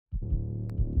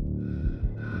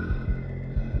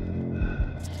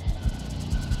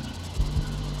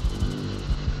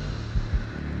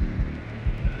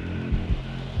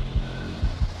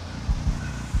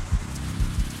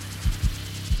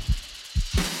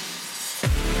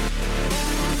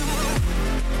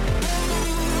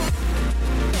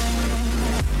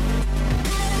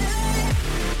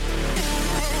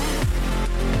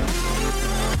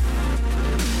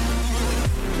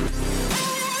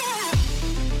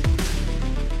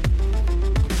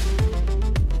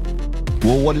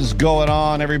Well, what is going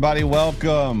on, everybody?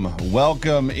 Welcome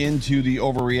into the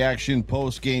Overreaction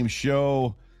Postgame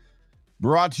show,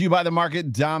 brought to you by the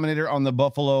Market Dominator on the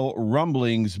Buffalo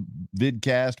Rumblings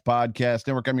vidcast podcast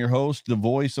network. I'm your host, the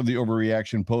voice of the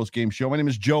Overreaction Postgame show. My name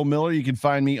is Joe Miller. You can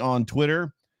find me on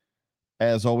Twitter,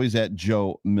 as always, at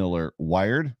Joe Miller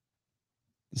Wired.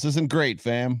 This isn't great,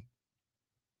 fam.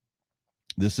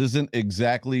 This isn't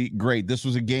exactly great. This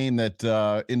was a game that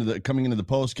coming into the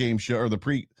postgame show, or the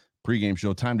pregame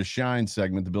show, Time to Shine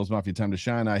segment, the Bills Mafia Time to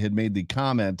Shine, I had made the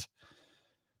comment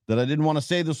that I didn't want to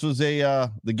say this was the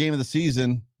game of the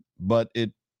season, but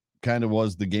it kind of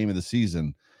was the game of the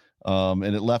season. And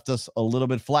it left us a little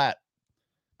bit flat.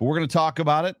 But we're going to talk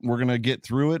about it. We're going to get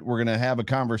through it. We're going to have a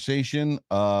conversation.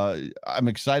 I'm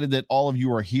excited that all of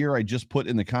you are here. I just put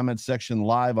in the comments section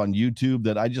live on YouTube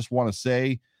that I just want to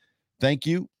say thank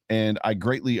you. And I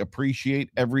greatly appreciate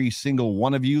every single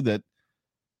one of you that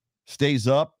stays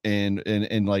up and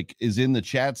like is in the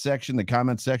chat section, the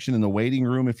comment section, in the waiting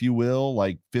room, if you will,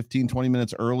 like 15, 20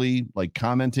 minutes early, like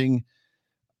commenting.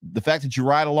 The fact that you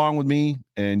ride along with me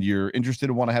and you're interested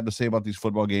in what I have to say about these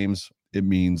football games, it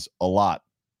means a lot.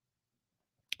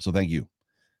 So thank you.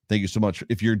 Thank you so much.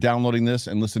 If you're downloading this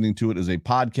and listening to it as a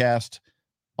podcast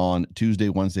on Tuesday,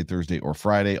 Wednesday, Thursday, or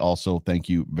Friday, also thank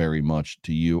you very much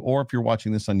to you. Or if you're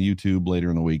watching this on YouTube later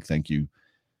in the week, thank you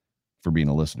for being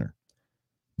a listener.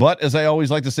 But as I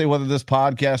always like to say, whether this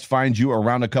podcast finds you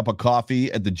around a cup of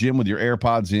coffee, at the gym with your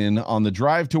AirPods in, on the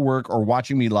drive to work, or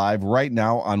watching me live right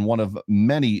now on one of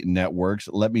many networks,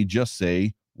 let me just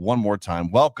say one more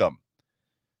time, welcome.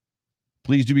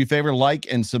 Please do me a favor, like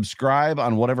and subscribe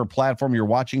on whatever platform you're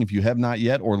watching if you have not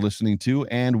yet, or listening to.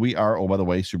 And we are, oh, by the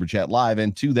way, Super Chat Live.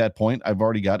 And to that point, I've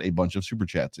already got a bunch of Super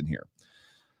Chats in here.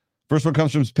 First one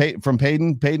comes from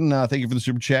Peyton. Peyton, thank you for the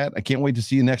Super Chat. I can't wait to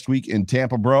see you next week in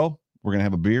Tampa, bro. We're going to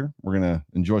have a beer. We're going to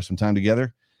enjoy some time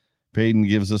together. Peyton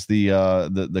gives us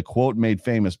the quote made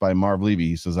famous by Marv Levy.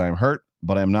 He says, "I am hurt,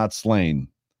 but I am not slain.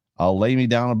 I'll lay me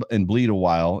down and bleed a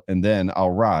while, and then I'll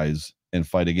rise and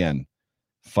fight again.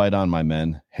 Fight on, my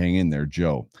men. Hang in there,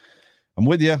 Joe." I'm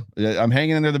with you. I'm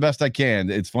hanging in there the best I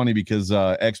can. It's funny because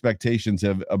expectations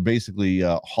have basically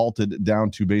halted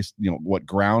down to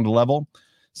ground level.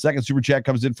 Second Super Chat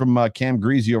comes in from Cam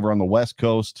Greasy over on the West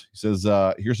Coast. He says,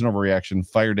 here's an overreaction.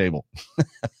 Fire Dable.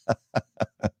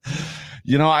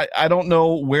 I don't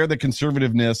know where the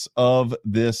conservativeness of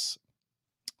this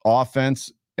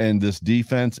offense and this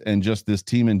defense and just this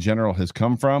team in general has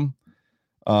come from.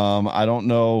 I don't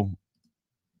know.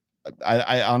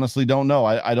 I honestly don't know.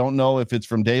 I don't know if it's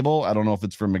from Dable. I don't know if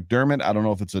it's from McDermott. I don't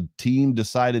know if it's a team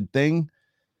decided thing.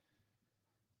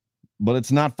 But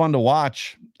it's not fun to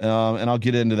watch, and I'll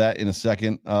get into that in a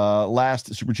second.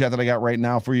 Last Super Chat that I got right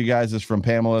now for you guys is from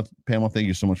Pamela. Pamela, thank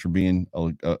you so much for being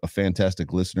a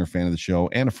fantastic listener, fan of the show,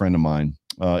 and a friend of mine.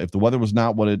 If the weather was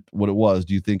not what it was,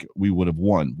 do you think we would have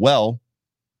won? Well,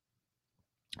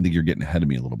 I think you're getting ahead of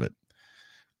me a little bit.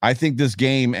 I think this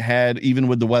game had, even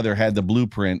with the weather, had the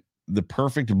blueprint, the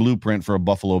perfect blueprint for a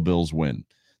Buffalo Bills win.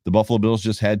 The Buffalo Bills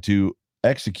just had to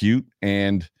execute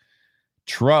and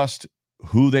trust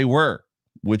who they were,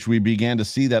 which we began to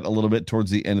see that a little bit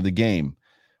towards the end of the game.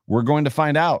 We're going to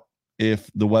find out if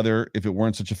the weather, if it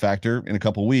weren't such a factor in a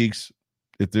couple of weeks,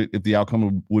 if the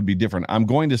outcome would be different. I'm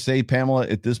going to say, Pamela,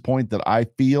 at this point, that I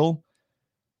feel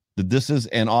that this is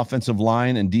an offensive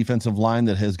line and defensive line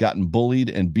that has gotten bullied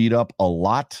and beat up a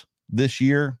lot this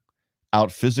year,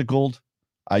 out-physicaled.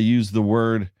 I use the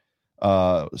word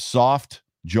soft.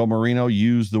 Joe Marino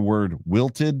used the word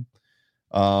wilted.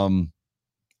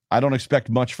 I don't expect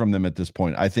much from them at this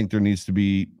point. I think there needs to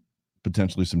be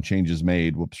potentially some changes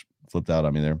made. Whoops, flipped out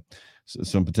on me there.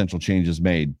 Some potential changes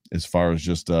made as far as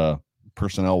just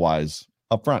personnel-wise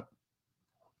up front.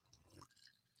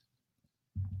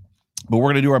 But we're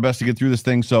going to do our best to get through this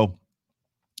thing, so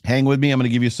hang with me. I'm going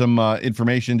to give you some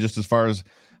information just as far as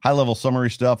high-level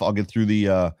summary stuff. I'll get through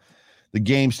the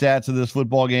game stats of this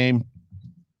football game.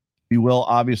 We will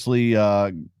obviously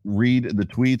read the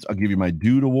tweets. I'll give you my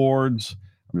Dude Awards.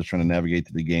 I'm just trying to navigate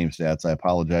to the game stats. I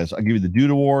apologize. I'll give you the Dude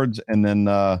Awards, and then,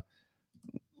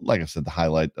 like I said, the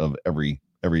highlight of every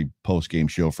post-game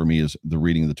show for me is the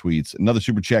reading of the tweets. Another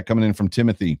Super Chat coming in from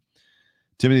Timothy.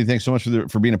 Timothy, thanks so much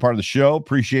for being a part of the show.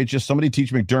 Appreciate you. Somebody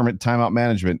teach McDermott timeout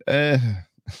management. I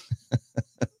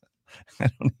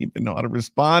don't even know how to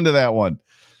respond to that one.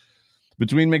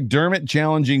 Between McDermott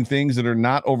challenging things that are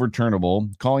not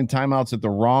overturnable, calling timeouts at the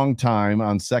wrong time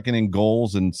on second and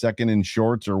goals and second and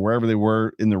shorts or wherever they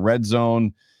were in the red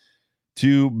zone,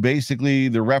 to basically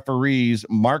the referees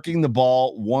marking the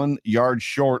ball 1 yard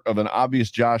short of an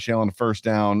obvious Josh Allen first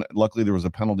down. Luckily, there was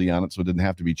a penalty on it, so it didn't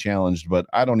have to be challenged, but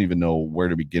I don't even know where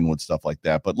to begin with stuff like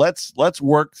that. But let's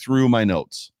work through my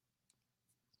notes.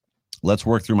 Let's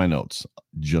work through my notes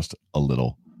just a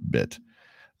little bit.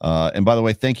 And by the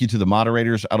way, thank you to the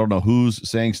moderators. I don't know who's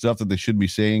saying stuff that they should be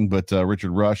saying, but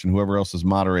Richard Rush and whoever else is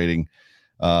moderating,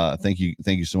 thank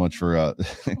you so much for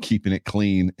keeping it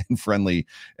clean and friendly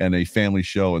and a family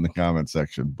show in the comment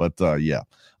section. But yeah,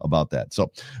 about that.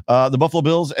 So the Buffalo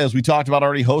Bills, as we talked about,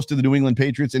 already hosted the New England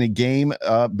Patriots in a game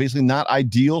basically not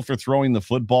ideal for throwing the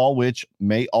football, which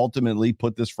may ultimately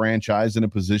put this franchise in a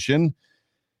position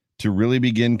to really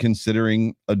begin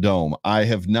considering a dome. I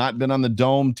have not been on the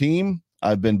dome team.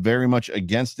 I've been very much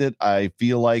against it. I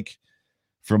feel like,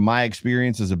 from my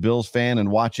experience as a Bills fan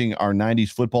and watching our 90s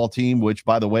football team, which,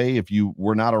 by the way, if you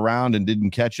were not around and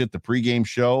didn't catch it, the pregame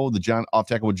show, the John Off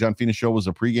Tackle with John Fina show, was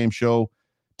a pregame show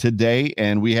today,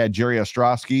 and we had Jerry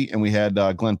Ostrowski and we had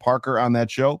Glenn Parker on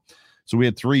that show. So we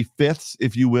had 3/5,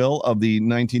 if you will, of the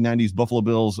 1990s Buffalo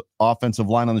Bills offensive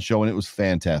line on the show, and it was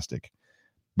fantastic.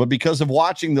 But because of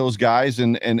watching those guys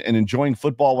and enjoying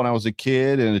football when I was a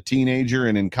kid and a teenager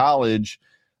and in college,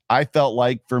 I felt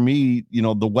like, for me,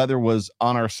 the weather was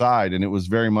on our side, and it was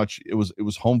very much, it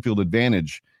was home field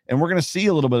advantage. And we're going to see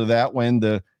a little bit of that when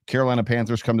the Carolina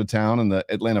Panthers come to town and the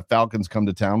Atlanta Falcons come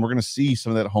to town. We're going to see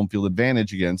some of that home field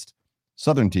advantage against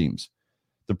Southern teams.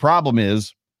 The problem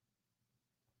is,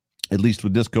 at least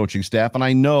with this coaching staff, and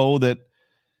I know that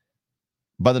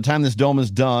by the time this dome is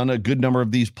done, a good number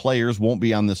of these players won't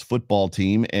be on this football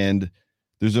team, and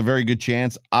there's a very good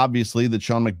chance, obviously, that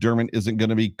Sean McDermott isn't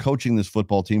going to be coaching this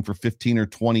football team for 15 or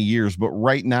 20 years. But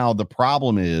right now, the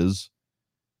problem is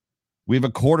we have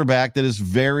a quarterback that is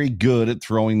very good at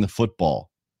throwing the football.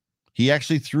 He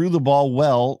actually threw the ball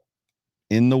well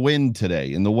in the wind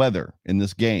today, in the weather, in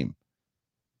this game.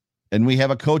 And we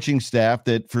have a coaching staff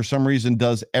that, for some reason,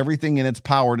 does everything in its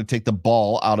power to take the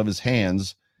ball out of his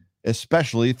hands,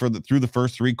 especially through the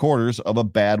first 3 quarters of a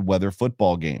bad weather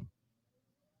football game.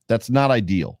 That's not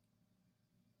ideal.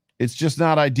 It's just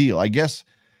not ideal. I guess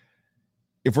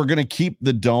if we're going to keep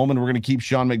the dome and we're going to keep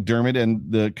Sean McDermott and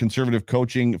the conservative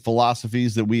coaching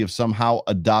philosophies that we have somehow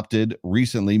adopted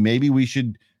recently, maybe we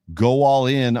should go all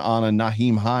in on a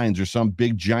Nyheim Hines or some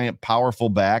big, giant, powerful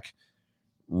back,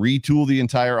 retool the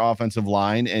entire offensive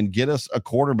line, and get us a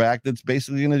quarterback that's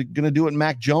basically going to do what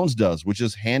Mac Jones does, which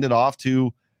is hand it off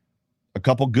to a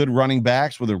couple good running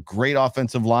backs with a great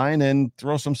offensive line and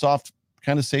throw some soft,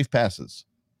 kind of safe passes.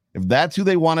 If that's who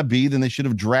they want to be, then they should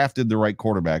have drafted the right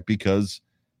quarterback, because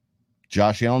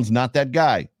Josh Allen's not that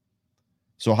guy.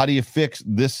 So how do you fix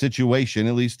this situation,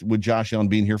 at least with Josh Allen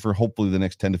being here for hopefully the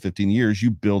next 10 to 15 years?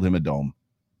 You build him a dome.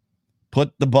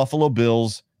 Put the Buffalo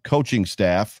Bills coaching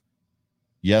staff,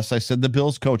 yes, I said the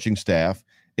Bills coaching staff,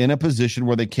 in a position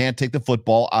where they can't take the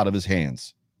football out of his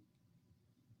hands.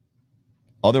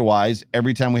 Otherwise,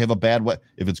 every time we have a bad weather,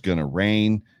 if it's going to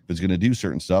rain, if it's going to do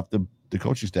certain stuff, the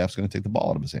coaching staff's going to take the ball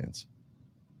out of his hands.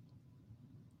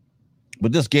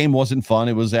 But this game wasn't fun.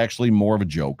 It was actually more of a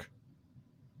joke.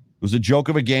 It was a joke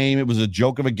of a game. It was a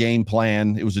joke of a game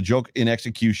plan. It was a joke in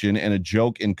execution and a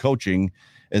joke in coaching,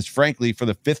 as frankly, for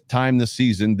the 5th time this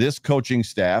season, this coaching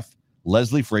staff,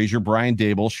 Leslie Frazier, Brian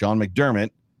Daboll, Sean McDermott,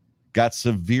 got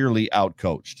severely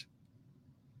outcoached.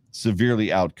 Severely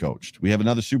outcoached. We have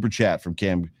another super chat from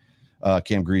Cam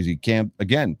Greasy. Cam,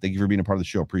 again, thank you for being a part of the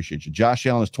show. Appreciate you. Josh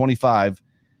Allen is 25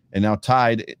 and now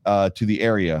tied to the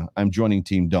area. I'm joining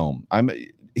Team Dome.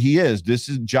 He is. This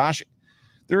is Josh.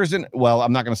 There isn't, well,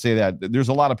 I'm not going to say that. There's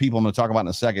a lot of people I'm going to talk about in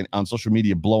a second on social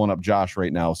media blowing up Josh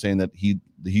right now, saying that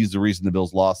he's the reason the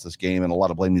Bills lost this game and a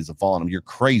lot of blame needs to fall on him. You're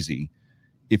crazy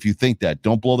if you think that.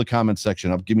 Don't blow the comment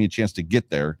section up. Give me a chance to get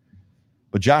there.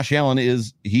 But Josh Allen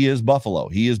is Buffalo.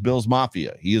 He is Bills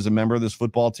Mafia. He is a member of this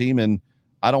football team, and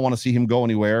I don't want to see him go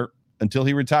anywhere until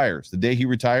he retires. The day he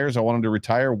retires, I want him to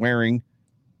retire wearing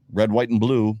red, white, and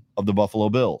blue of the Buffalo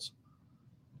Bills.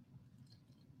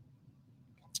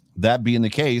 That being the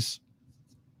case,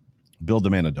 build the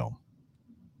man a dome.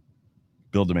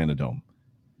 Build the man a dome.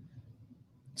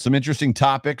 Some interesting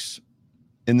topics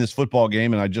in this football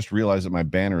game, and I just realized that my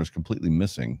banner is completely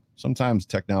missing. Sometimes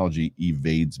technology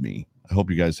evades me. I hope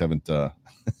you guys haven't,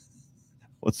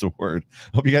 what's the word?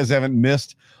 I hope you guys haven't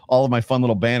missed all of my fun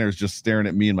little banners just staring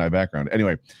at me in my background.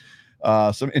 Anyway,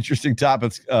 some interesting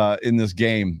topics in this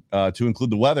game to include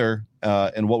the weather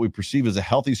and what we perceive as a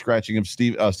healthy scratching of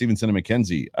Stevenson and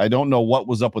McKenzie. I don't know what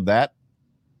was up with that.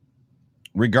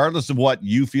 Regardless of what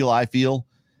you feel, I feel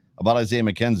about Isaiah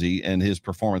McKenzie and his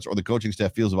performance, or the coaching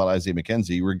staff feels about Isaiah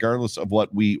McKenzie, regardless of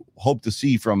what we hope to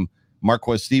see from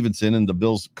Marquez Stevenson and the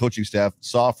Bills coaching staff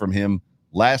saw from him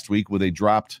last week with a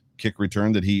dropped kick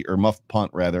return muffed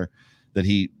punt rather, that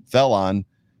he fell on.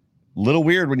 Little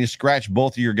weird when you scratch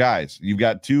both of your guys. You've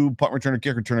got two punt returner,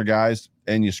 kick returner guys,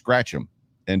 and you scratch them.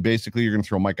 And basically you're going to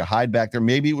throw Micah Hyde back there.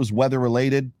 Maybe it was weather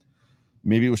related.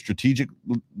 Maybe it was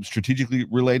strategically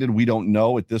related. We don't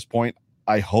know at this point.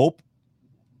 I hope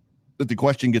that the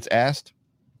question gets asked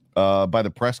by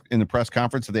the press in the press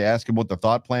conference, that they ask him what the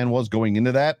thought plan was going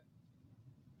into that.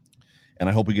 And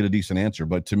I hope we get a decent answer.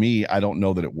 But to me, I don't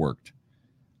know that it worked.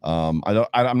 I'm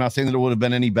not saying that it would have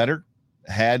been any better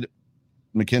had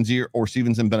McKenzie or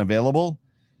Stevenson been available.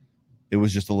 It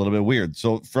was just a little bit weird.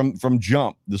 So from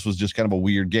jump, this was just kind of a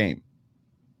weird game.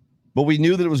 But we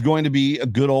knew that it was going to be a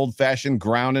good old-fashioned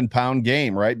ground and pound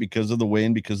game, right? Because of the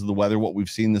wind, because of the weather, what we've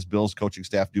seen this Bills coaching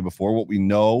staff do before, what we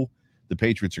know the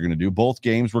Patriots are going to do. Both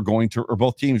teams were going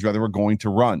to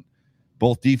run.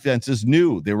 Both defenses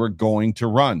knew they were going to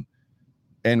run.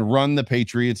 And run the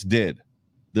Patriots did.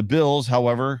 The Bills,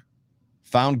 however,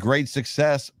 found great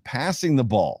success passing the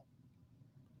ball.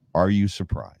 Are you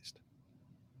surprised?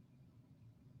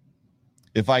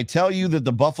 If I tell you that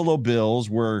the Buffalo Bills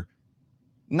were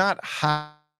not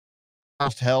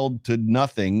held to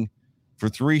nothing for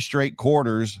 3 straight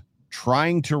quarters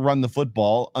trying to run the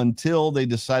football until they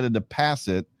decided to pass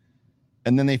it,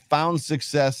 and then they found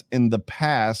success in the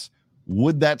pass,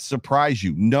 would that surprise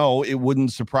you? No, it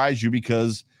wouldn't surprise you,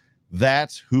 because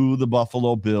that's who the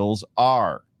Buffalo Bills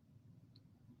are.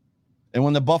 And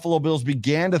when the Buffalo Bills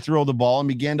began to throw the ball and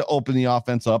began to open the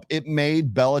offense up, it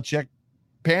made Belichick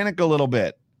panic a little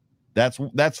bit.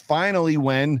 That's finally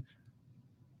when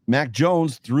Mac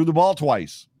Jones threw the ball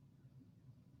twice.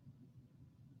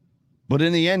 But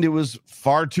in the end, it was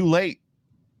far too late.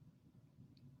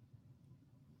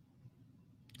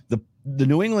 The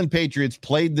New England Patriots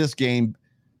played this game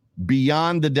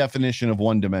beyond the definition of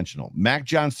one-dimensional. Mac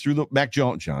Jones threw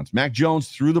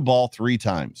the ball 3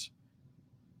 times.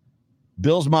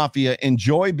 Bills Mafia,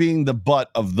 enjoy being the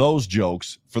butt of those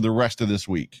jokes for the rest of this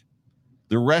week.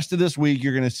 The rest of this week,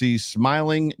 you're going to see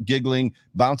smiling, giggling,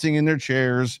 bouncing in their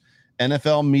chairs,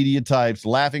 NFL media types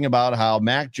laughing about how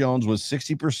Mac Jones was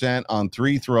 60% on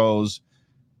 3 throws,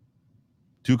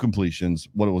 2 completions.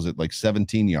 What was it, like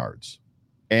 17 yards?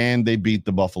 And they beat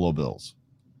the Buffalo Bills.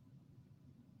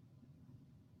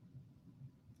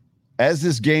 As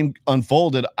this game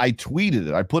unfolded, I tweeted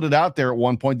it. I put it out there at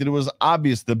one point that it was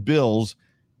obvious the Bills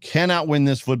cannot win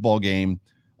this football game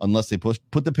unless they put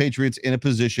the Patriots in a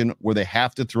position where they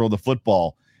have to throw the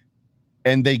football.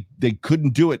 And they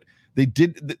couldn't do it.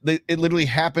 It literally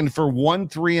happened for 1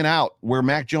 3 and out where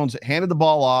Mac Jones handed the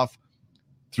ball off,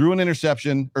 threw an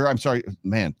incompletion,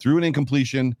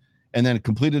 and then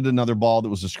completed another ball that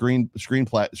was a screen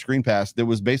pass that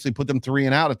was basically put them 3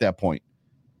 and out at that point.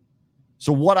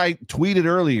 So what I tweeted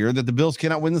earlier, that the Bills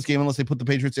cannot win this game unless they put the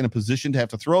Patriots in a position to have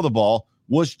to throw the ball,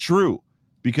 was true.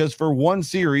 Because for one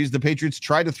series, the Patriots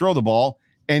tried to throw the ball,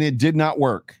 and it did not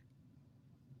work.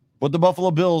 But the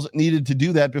Buffalo Bills needed to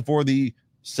do that before the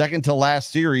second to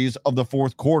last series of the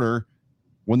fourth quarter,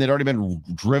 when they'd already been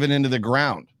driven into the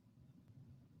ground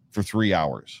for 3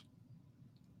 hours.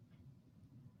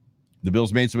 The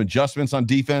Bills made some adjustments on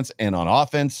defense and on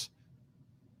offense.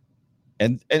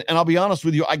 And I'll be honest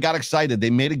with you, I got excited. They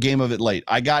made a game of it late.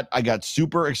 I got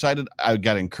super excited. I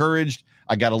got encouraged.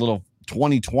 I got a little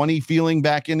 2020 feeling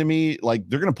back into me. Like,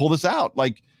 they're going to pull this out.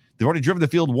 Like, they've already driven the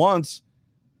field once.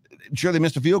 Sure, they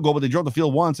missed a field goal, but they drove the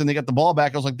field once and they got the ball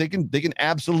back. I was like, they can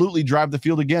absolutely drive the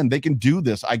field again. They can do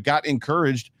this. I got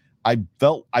encouraged. I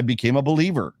felt I became a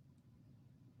believer.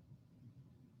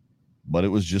 But it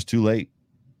was just too late.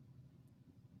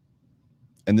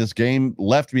 And this game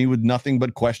left me with nothing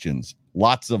but questions.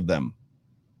 Lots of them.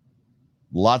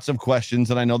 Lots of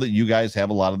questions. And I know that you guys have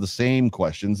a lot of the same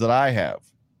questions that I have.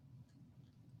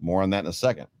 More on that in a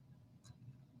second.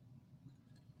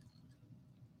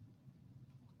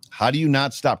 How do you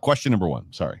not stop? Question number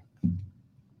 1. Sorry.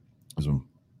 As I'm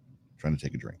trying to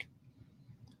take a drink.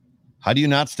 How do you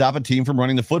not stop a team from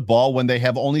running the football when they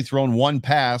have only thrown 1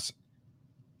 pass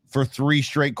for 3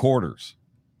 straight quarters?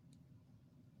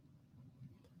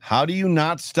 How do you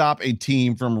not stop a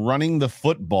team from running the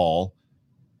football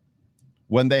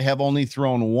when they have only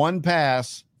thrown 1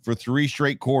 pass for 3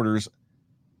 straight quarters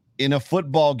in a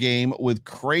football game with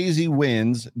crazy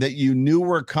winds that you knew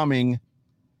were coming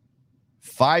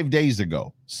 5 days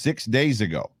ago, 6 days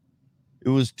ago? It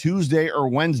was Tuesday or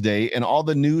Wednesday, and all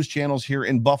the news channels here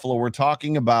in Buffalo were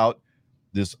talking about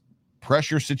this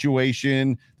pressure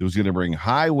situation that was going to bring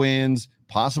high winds,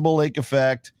 possible lake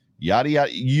effect, yada,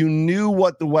 yada. You knew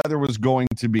what the weather was going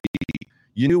to be.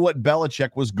 You knew what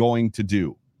Belichick was going to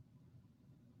do.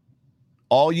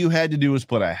 All you had to do was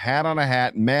put a hat on a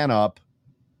hat, man up,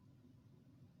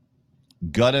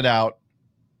 gut it out,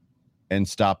 and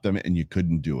stop them, and you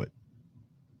couldn't do it.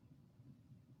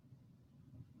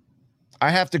 I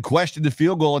have to question the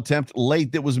field goal attempt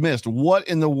late that was missed. What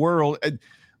in the world?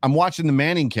 I'm watching the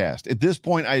Manning cast. At this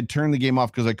point, I had turned the game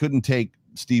off because I couldn't take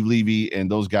Steve Levy and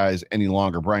those guys any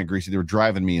longer. Brian Greasy, they were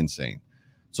driving me insane.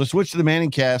 So I switched to the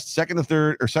Manning cast, second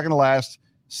to last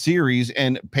series,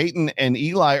 and Peyton and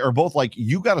Eli are both like,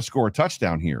 you got to score a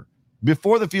touchdown here.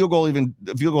 Before the field goal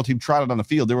team trotted on the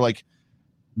field, they were like,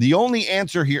 the only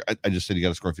answer here, I just said you got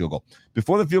to score a field goal.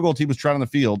 Before the field goal team was trotted on the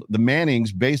field, the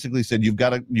Mannings basically said, you've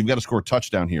got to score a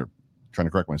touchdown here. I'm trying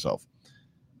to correct myself.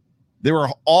 They were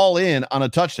all in on a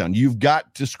touchdown. You've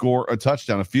got to score a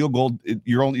touchdown. A field goal,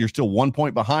 you're still 1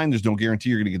 point behind. There's no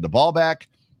guarantee you're going to get the ball back.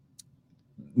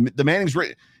 The Mannings,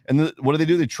 and what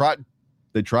do? They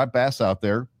trot Bass out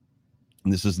there.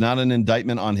 And this is not an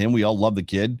indictment on him. We all love the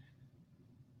kid.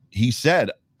 He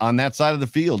said on that side of the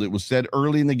field, it was said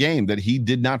early in the game that he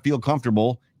did not feel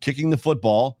comfortable kicking the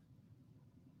football.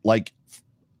 Like,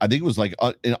 I think it was like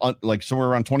somewhere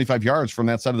around 25 yards from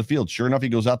that side of the field. Sure enough, he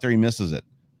goes out there, he misses it.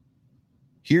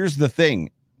 Here's the thing.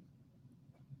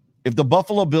 If the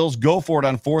Buffalo Bills go for it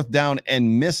on fourth down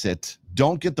and miss it,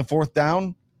 don't get the fourth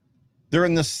down, they're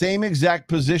in the same exact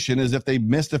position as if they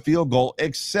missed a field goal,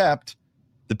 except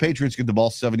the Patriots get the ball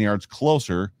 7 yards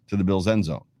closer to the Bills' end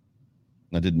zone.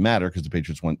 That didn't matter because the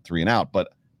Patriots went 3 and out,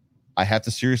 but I have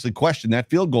to seriously question that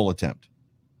field goal attempt.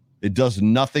 It does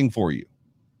nothing for you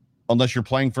unless you're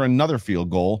playing for another field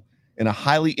goal in a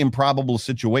highly improbable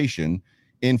situation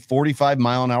in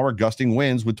 45-mile-an-hour gusting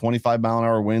winds with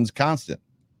 25-mile-an-hour winds constant.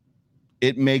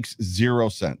 It makes zero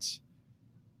sense.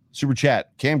 Super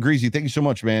chat. Cam Greasy, thank you so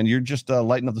much, man. You're just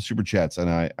lighting up the super chats, and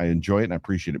I enjoy it and I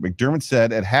appreciate it. McDermott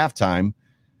said at halftime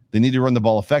they need to run the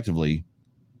ball effectively.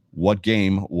 What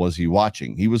game was he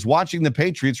watching? He was watching the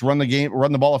Patriots run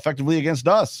the ball effectively against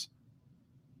us.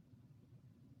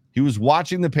 He was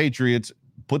watching the Patriots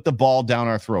put the ball down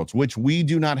our throats, which we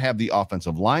do not have the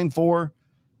offensive line for,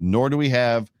 nor do we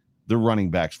have the running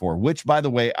backs for, which, by the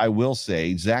way, I will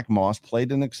say Zach Moss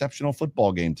played an exceptional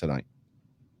football game tonight.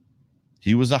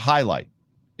 He was a highlight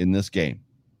in this game.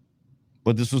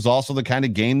 But this was also the kind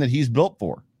of game that he's built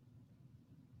for.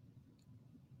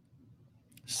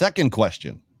 Second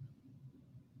question,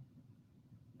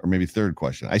 or maybe third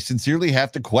question. I sincerely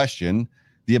have to question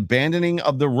the abandoning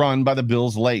of the run by the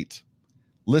Bills late.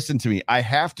 Listen to me. I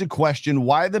have to question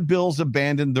why the Bills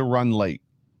abandoned the run late.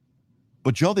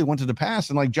 But, Joe, they went to the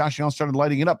pass, and like Josh Allen started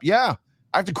lighting it up. Yeah,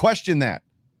 I have to question that.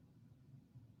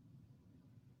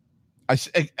 I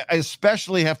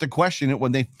especially have to question it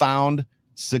when they found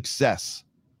success.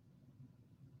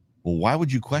 Well, why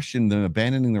would you question them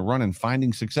abandoning the run and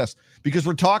finding success? Because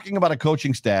we're talking about a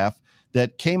coaching staff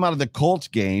that came out of the Colts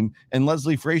game, and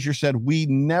Leslie Frazier said, we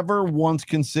never once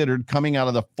considered coming out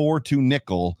of the 4-2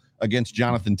 nickel against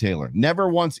Jonathan Taylor. Never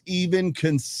once even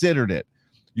considered it.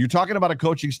 You're talking about a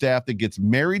coaching staff that gets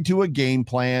married to a game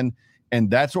plan, and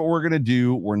that's what we're going to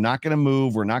do. We're not going to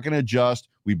move. We're not going to adjust.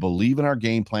 We believe in our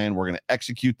game plan. We're going to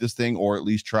execute this thing, or at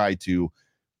least try to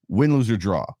win, lose, or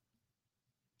draw.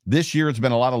 This year, it's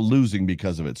been a lot of losing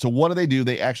because of it. So what do?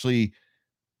 They actually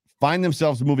find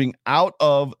themselves moving out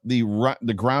of the run,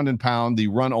 the ground and pound, the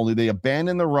run only. They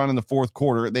abandon the run in the fourth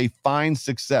quarter. They find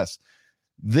success.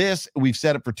 This, I've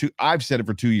said it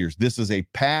for 2 years. This is a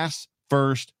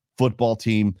pass-first football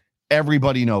team.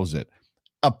 Everybody knows it.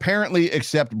 Apparently,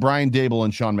 except Brian Daboll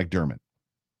and Sean McDermott.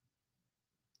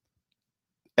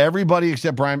 Everybody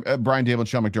except Brian Daboll and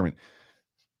Sean McDermott.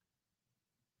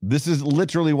 This is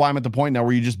literally why I'm at the point now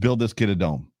where you just build this kid a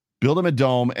dome. Build him a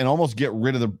dome and almost get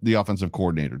rid of the offensive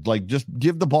coordinator. Like, just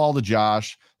give the ball to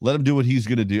Josh. Let him do what he's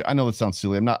going to do. I know that sounds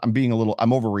silly. I'm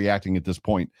overreacting at this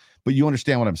point, but you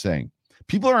understand what I'm saying.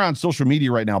 People are on social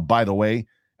media right now, by the way.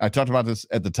 I talked about this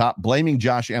at the top, blaming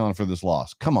Josh Allen for this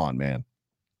loss. Come on, man.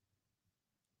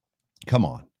 Come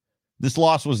on. This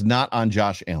loss was not on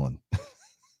Josh Allen.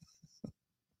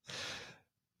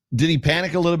 Did he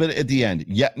panic a little bit at the end?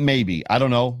 Yeah, maybe. I don't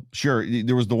know. Sure.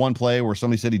 There was the one play where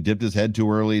somebody said he dipped his head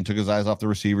too early and took his eyes off the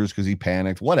receivers because he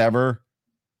panicked. Whatever.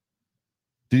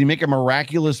 Did he make a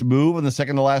miraculous move in the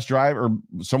second to last drive or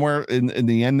somewhere in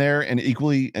the end there and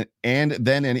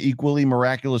then an equally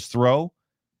miraculous throw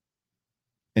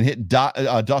and hit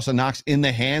Dawson Knox in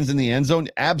the hands in the end zone?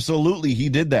 Absolutely, he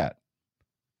did that.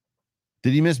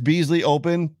 Did he miss Beasley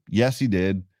open? Yes, he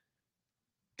did.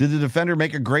 Did the defender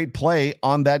make a great play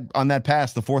on that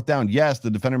pass, the fourth down? Yes, the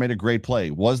defender made a great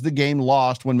play. Was the game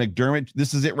lost when McDermott,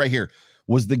 this is it right here.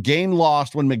 Was the game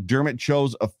lost when McDermott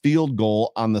chose a field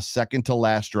goal on the second to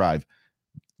last drive?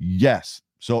 Yes.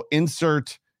 So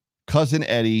insert Cousin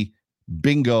Eddie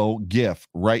bingo gif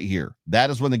right here. That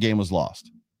is when the game was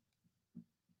lost.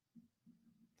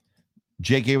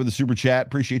 Jake A with the super chat.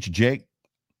 Appreciate you, Jake.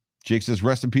 Jake says,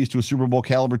 rest in peace to a Super Bowl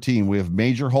caliber team. We have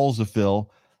major holes to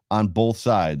fill on both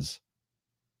sides.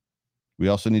 We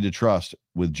also need to trust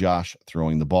with Josh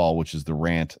throwing the ball, which is the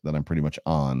rant that I'm pretty much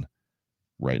on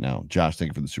right now. Josh, thank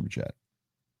you for the super chat.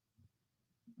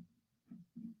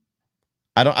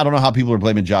 I don't know how people are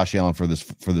blaming Josh Allen for this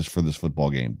football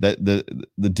game. That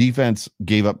the defense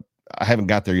gave up. I haven't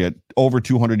got there yet. Over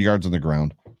 200 yards on the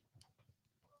ground.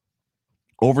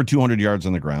 Over 200 yards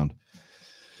on the ground.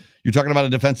 You're talking about a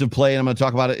defensive play, and I'm going to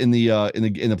talk about it in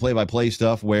the play-by-play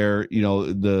stuff where, you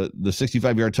know, the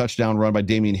 65-yard touchdown run by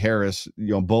Damian Harris, you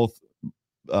know, both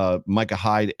Micah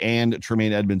Hyde and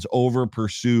Tremaine Edmonds over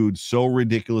pursued so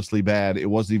ridiculously bad it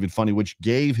wasn't even funny, which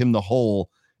gave him the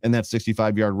hole in that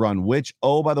 65-yard run, which,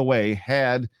 oh, by the way,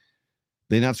 had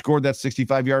they not scored that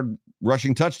 65-yard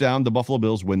rushing touchdown, the Buffalo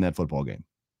Bills win that football game.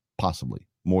 Possibly,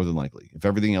 more than likely, if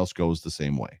everything else goes the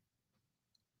same way.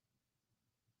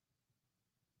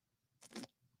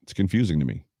 It's confusing to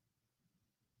me.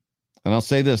 And I'll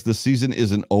say this season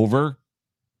isn't over,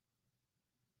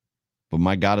 but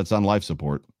my God, it's on life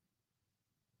support.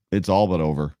 It's all but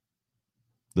over.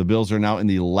 The Bills are now in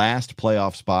the last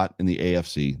playoff spot in the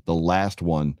AFC, the last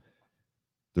one.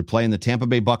 They're playing the Tampa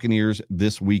Bay Buccaneers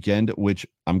this weekend, which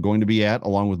I'm going to be at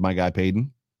along with my guy Peyton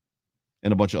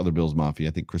and a bunch of other Bills Mafia.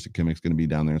 I think Krista Kimmick's going to be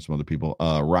down there and some other people.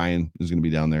 Ryan is going to be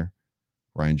down there.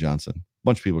 Ryan Johnson. A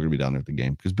bunch of people are going to be down there at the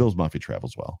game because Bills Mafia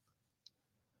travels well.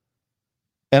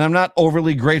 And I'm not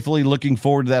overly gratefully looking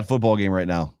forward to that football game right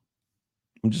now.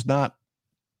 I'm just not.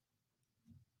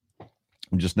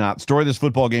 Story of this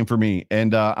football game for me.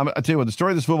 And I'll tell you what, the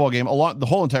story of this football game, the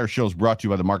whole entire show is brought to you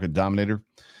by the Market Dominator.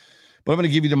 But I'm going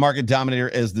to give you the Market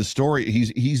Dominator as the story.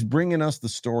 He's bringing us the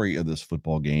story of this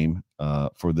football game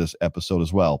for this episode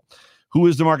as well. Who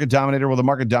is the Market Dominator? Well, the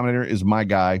Market Dominator is my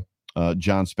guy,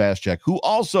 John Spaschek, who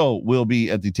also will be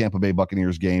at the Tampa Bay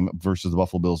Buccaneers game versus the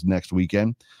Buffalo Bills next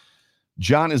weekend.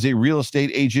 John is a real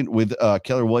estate agent with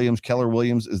Keller Williams. Keller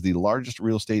Williams is the largest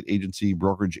real estate agency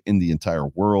brokerage in the entire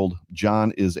world.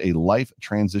 John is a life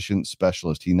transition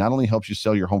specialist. He not only helps you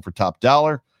sell your home for top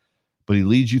dollar, but he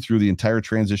leads you through the entire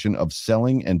transition of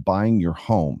selling and buying your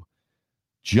home,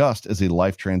 just as a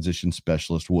life transition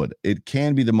specialist would. It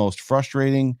can be the most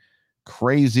frustrating,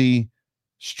 crazy,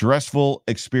 stressful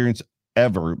experience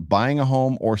ever, buying a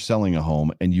home or selling a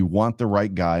home, and you want the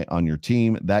right guy on your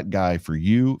team. That guy for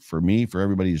you, for me, for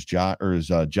everybody is John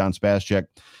Spaschek.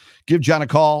 Give John a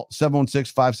call,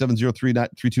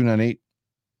 716-570-3298.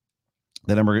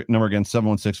 That number again,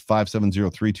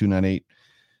 716-570-3298.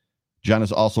 John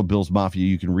is also Bills Mafia.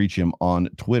 You can reach him on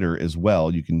Twitter as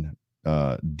well. You can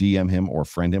DM him or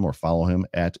friend him or follow him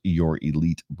at Your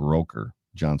Elite Broker.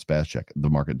 John Spaschek, the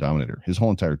Market Dominator. His whole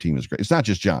entire team is great. It's not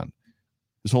just John.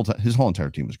 His whole entire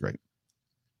team is great.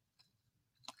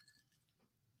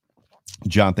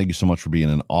 John, thank you so much for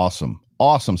being an awesome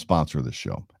sponsor of this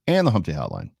show and the Hump Day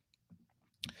Hotline.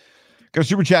 Got a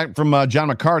super chat from John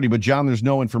McCarty, but John, there's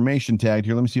no information tagged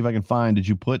here. Let me see if I can find. Did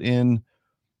you put in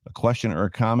a question or a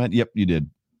comment? Yep, you did.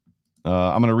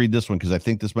 I'm going to read this one because I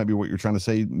think this might be what you're trying to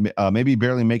say. Maybe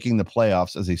barely making the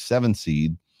playoffs as a 7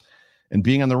 seed and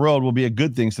being on the road will be a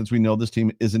good thing since we know this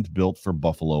team isn't built for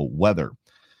Buffalo weather.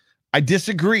 I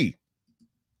disagree.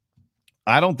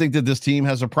 I don't think that this team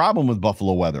has a problem with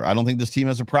Buffalo weather. I don't think this team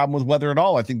has a problem with weather at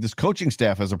all. I think this coaching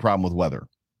staff has a problem with weather,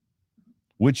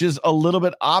 which is a little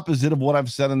bit opposite of what I've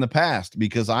said in the past,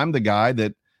 because I'm the guy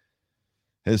that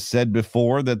has said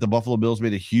before that the Buffalo Bills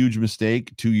made a huge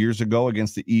mistake 2 years ago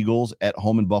against the Eagles at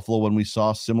home in Buffalo when we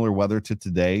saw similar weather to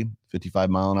today,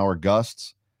 55-mile-an-hour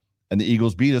gusts, and the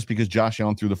Eagles beat us because Josh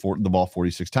Allen threw the ball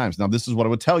 46 times. Now, this is what I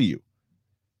would tell you.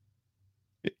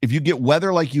 If you get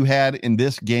weather like you had in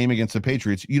this game against the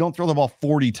Patriots, you don't throw the ball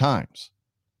 40 times,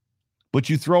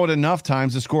 but you throw it enough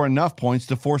times to score enough points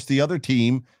to force the other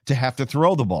team to have to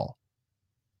throw the ball,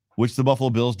 which the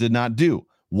Buffalo Bills did not do.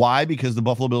 Why? Because the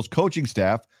Buffalo Bills coaching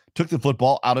staff took the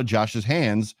football out of Josh's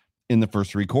hands in the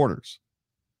first 3 quarters.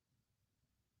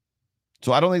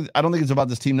 So I don't think it's about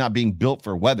this team not being built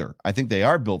for weather. I think they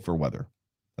are built for weather.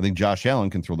 I think Josh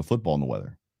Allen can throw the football in the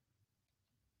weather.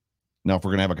 Now, if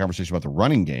we're going to have a conversation about the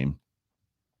running game,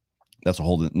 that's a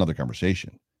whole another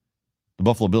conversation. The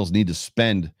Buffalo Bills need to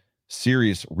spend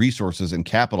serious resources and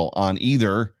capital on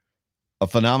either a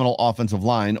phenomenal offensive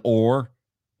line, or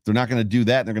they're not going to do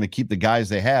that and they're going to keep the guys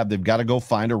they have. They've got to go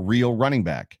find a real running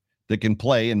back that can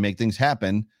play and make things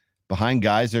happen behind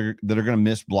guys that are going to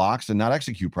miss blocks and not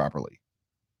execute properly,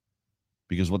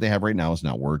 because what they have right now is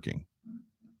not working.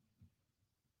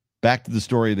 Back to the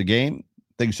story of the game.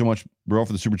 Thank you so much, bro,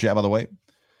 for the super chat, by the way.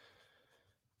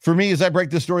 For me, as I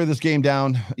break this story of this game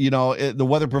down, the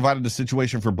weather provided a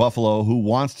situation for Buffalo, who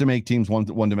wants to make teams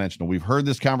one-dimensional. We've heard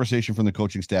this conversation from the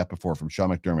coaching staff before, from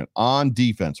Sean McDermott. On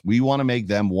defense, we want to make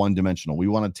them one-dimensional. We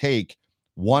want to take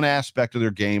one aspect of their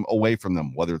game away from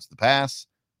them, whether it's the pass,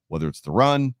 whether it's the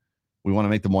run. We want to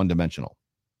make them one-dimensional.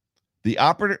 The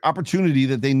opportunity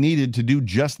that they needed to do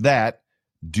just that,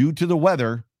 due to the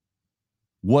weather,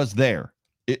 was there.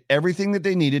 Everything that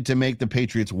they needed to make the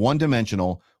Patriots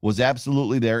one-dimensional was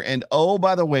absolutely there. And, oh,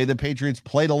 by the way, the Patriots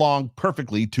played along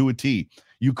perfectly to a T.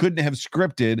 You couldn't have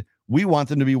scripted, we want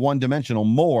them to be one-dimensional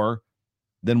more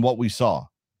than what we saw.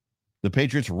 The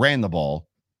Patriots ran the ball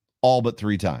all but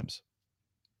 3 times.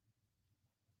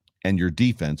 And your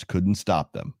defense couldn't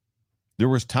stop them. There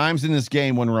was times in this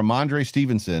game when Ramondre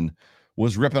Stevenson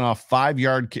was ripping off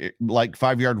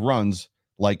 5-yard runs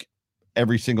like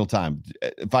every single time,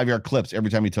 5-yard clips every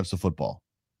time he touched the football.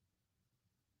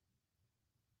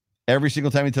 Every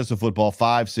single time he touched the football,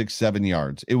 5, 6, 7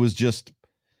 yards. It was just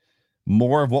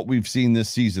more of what we've seen this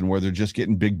season, where they're just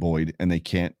getting big boyed and they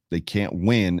can't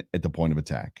win at the point of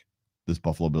attack. This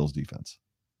Buffalo Bills defense.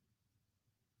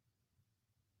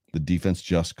 The defense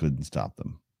just couldn't stop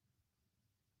them.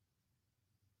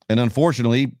 And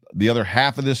unfortunately, the other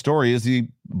half of this story is the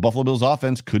Buffalo Bills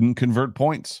offense couldn't convert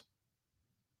points.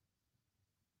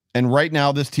 And right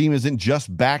now, this team isn't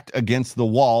just backed against the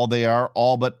wall. They are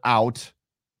all but out.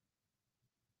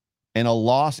 And a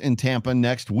loss in Tampa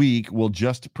next week will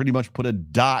just pretty much put a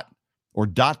dot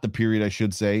the period, I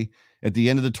should say, at the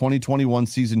end of the 2021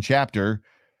 season chapter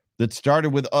that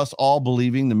started with us all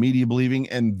believing, the media believing,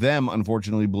 and them,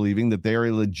 unfortunately, believing that they are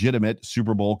a legitimate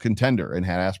Super Bowl contender and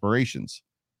had aspirations.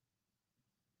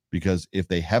 Because if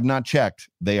they have not checked,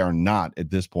 they are not at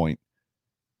this point.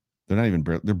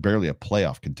 They're barely a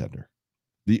playoff contender.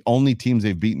 The only teams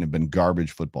they've beaten have been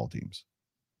garbage football teams.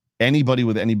 Anybody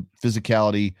with any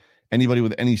physicality, anybody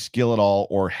with any skill at all,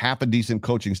 or half a decent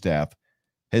coaching staff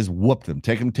has whooped them,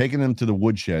 taken them to the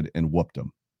woodshed and whooped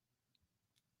them.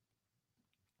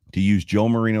 To use Joe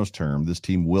Marino's term, this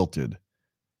team wilted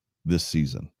this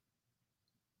season.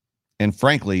 And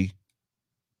frankly,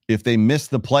 if they miss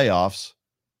the playoffs,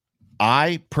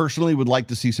 I personally would like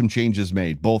to see some changes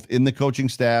made, both in the coaching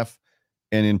staff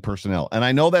and in personnel. And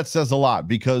I know that says a lot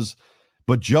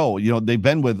but Joe, they've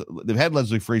had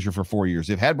Leslie Frazier for 4 years.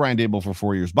 They've had Brian Daboll for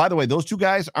 4 years. By the way, those 2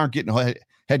 guys aren't getting a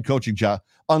head coaching job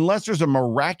unless there's a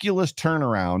miraculous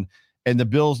turnaround and the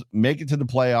Bills make it to the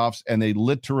playoffs and they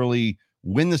literally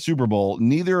win the Super Bowl.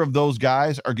 Neither of those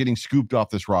guys are getting scooped off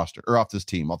this roster or off this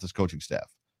team, off this coaching staff.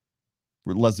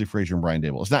 Leslie Frazier and Brian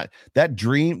Daboll. It's not that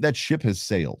dream, that ship has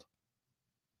sailed.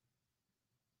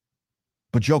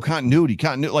 But Joe, continuity,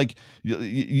 like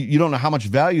you don't know how much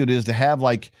value it is to have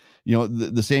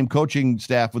the same coaching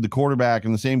staff with the quarterback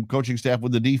and the same coaching staff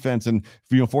with the defense, and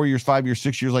 4 years, 5 years,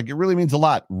 6 years. Like, it really means a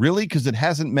lot, really, because it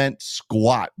hasn't meant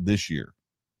squat this year.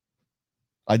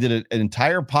 I did an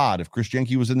entire pod. If Chris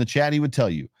Jenke was in the chat, he would tell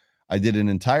you. I did an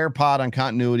entire pod on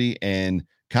continuity, and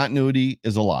continuity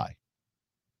is a lie.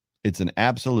 It's an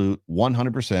absolute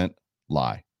 100%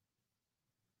 lie.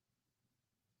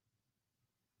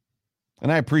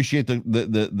 And I appreciate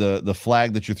the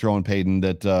flag that you're throwing, Peyton,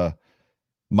 that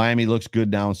Miami looks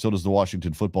good now, and so does the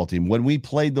Washington football team. When we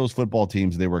played those football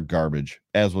teams, they were garbage,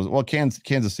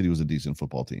 Kansas City was a decent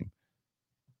football team.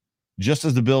 Just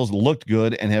as the Bills looked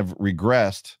good and have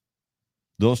regressed,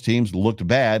 those teams looked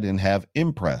bad and have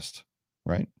impressed,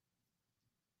 right?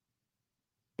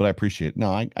 But I appreciate it.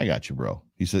 No, I got you, bro.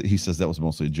 He says that was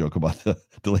mostly a joke about the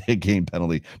delayed game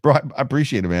penalty. Bro, I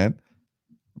appreciate it, man.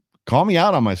 Call me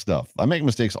out on my stuff. I make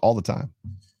mistakes all the time.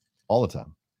 All the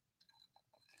time.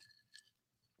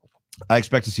 I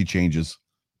expect to see changes,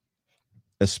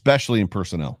 especially in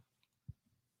personnel.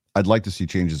 I'd like to see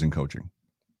changes in coaching.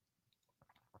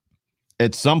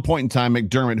 At some point in time,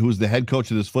 McDermott, who's the head coach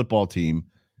of this football team,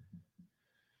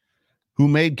 who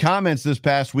made comments this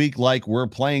past week like, we're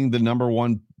playing the number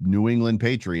 1 New England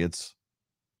Patriots,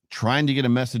 trying to get a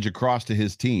message across to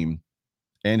his team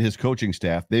and his coaching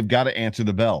staff, they've got to answer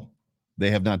the bell. They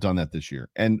have not done that this year.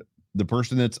 And the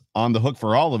person that's on the hook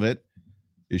for all of it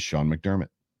is Sean McDermott.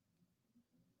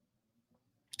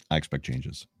 I expect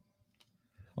changes.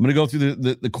 I'm going to go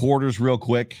through the quarters real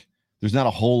quick. There's not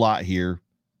a whole lot here.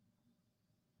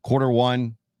 Quarter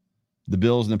 1, the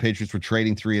Bills and the Patriots were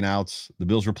trading 3 and outs. The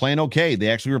Bills were playing okay.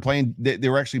 They actually were playing. They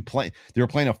were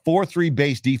playing a 4-3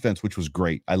 base defense, which was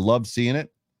great. I loved seeing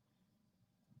it.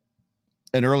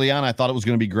 And early on, I thought it was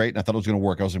going to be great, and I thought it was going to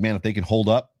work. I was like, man, if they can hold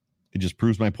up, it just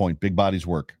proves my point. Big bodies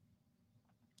work.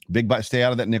 Big buy, stay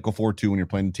out of that nickel 4-2 when you're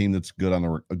playing a team that's good on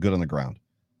the ground.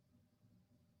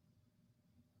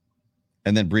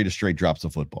 And then Breida straight drops the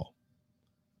football.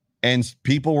 And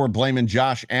people were blaming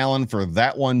Josh Allen for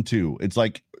that one too. It's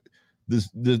like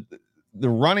the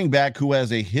running back who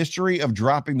has a history of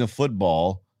dropping the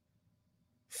football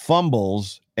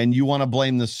fumbles, and you want to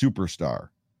blame the superstar.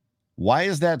 Why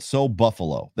is that so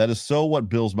Buffalo? That is so what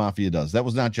Bills Mafia does. That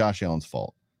was not Josh Allen's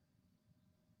fault.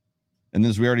 And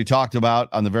as we already talked about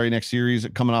on the very next series,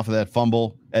 coming off of that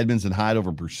fumble, Edmonds and Hyde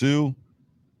over Pursuit.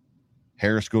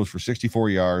 Harris goes for 64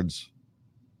 yards.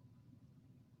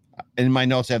 In my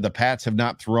notes, I have the Pats have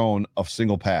not thrown a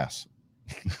single pass.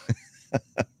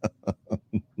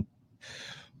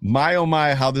 My, oh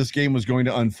my, how this game was going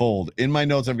to unfold. In my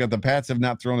notes, I've got the Pats have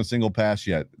not thrown a single pass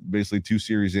yet. Basically 2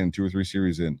 or 3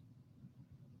 series in.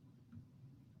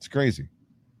 It's crazy.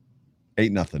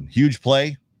 8-0. Huge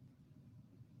play.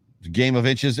 Game of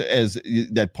inches as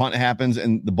that punt happens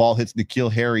and the ball hits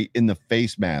N'Keal Harry in the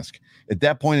face mask. At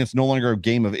that point, it's no longer a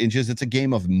game of inches. It's a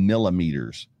game of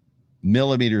millimeters.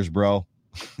 Millimeters, bro.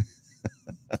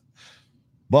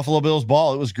 Buffalo Bills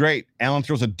ball. It was great. Allen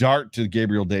throws a dart to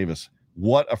Gabriel Davis.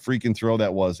 What a freaking throw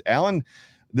that was. Allen,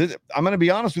 I'm going to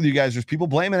be honest with you guys. There's people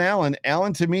blaming Allen.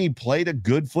 Allen, to me, played a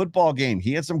good football game.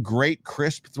 He had some great,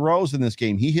 crisp throws in this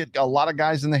game. He hit a lot of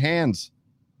guys in the hands.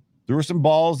 There were some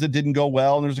balls that didn't go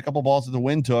well, and there's a couple balls that the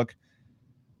wind took.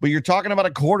 But you're talking about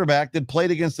a quarterback that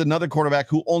played against another quarterback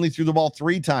who only threw the ball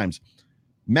 3 times.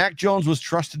 Mac Jones was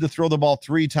trusted to throw the ball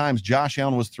 3 times. Josh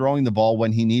Allen was throwing the ball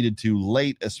when he needed to,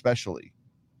 late especially.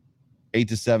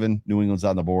 8-7, New England's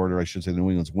on the board, or I should say New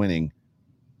England's winning.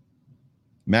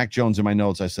 Mac Jones, in my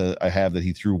notes, I said I have that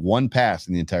he threw 1 pass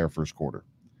in the entire first quarter.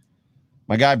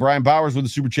 My guy, Brian Bowers, with the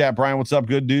super chat. Brian, what's up?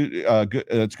 Good, dude.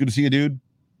 It's good to see you, dude.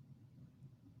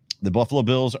 The Buffalo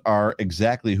Bills are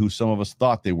exactly who some of us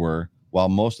thought they were, while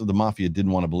most of the Mafia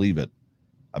didn't want to believe it.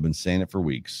 I've been saying it for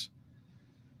weeks.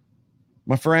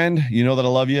 My friend, you know that I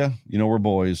love you. You know we're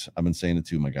boys. I've been saying it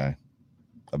too, my guy.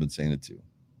 I've been saying it too.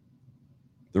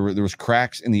 There was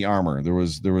cracks in the armor. There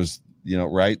was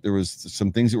right? There was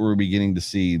some things that we were beginning to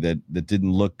see that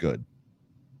didn't look good.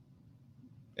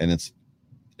 And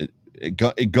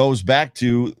it goes back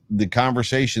to the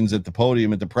conversations at the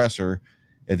podium at the presser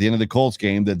at the end of the Colts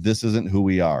game that this isn't who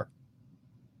we are.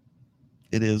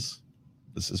 It is.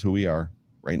 This is who we are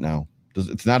right now.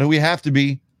 It's not who we have to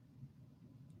be,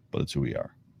 but it's who we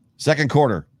are. Second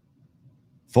quarter.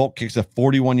 Folk kicks a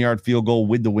 41-yard field goal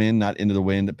with the wind, not into the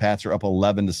wind. The Pats are up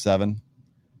 11-7.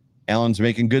 Allen's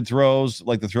making good throws,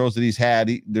 like the throws that he's had.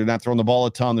 They're not throwing the ball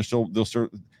a ton. They're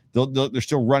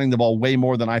still running the ball way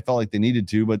more than I felt like they needed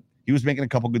to, but he was making a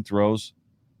couple good throws.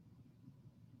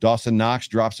 Dawson Knox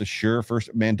drops a sure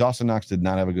first. Man, Dawson Knox did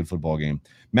not have a good football game.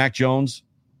 Mac Jones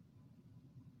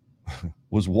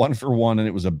was 1 for 1, and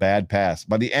it was a bad pass.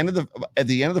 At the end of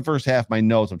the first half, my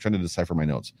notes, I'm trying to decipher my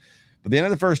notes. But at the end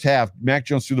of the first half, Mac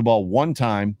Jones threw the ball 1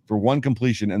 time for 1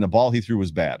 completion, and the ball he threw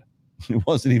was bad. It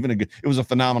wasn't even it was a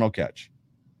phenomenal catch.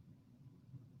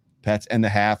 Pats end the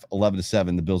half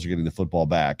 11-7. The Bills are getting the football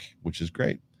back, which is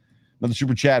great. Another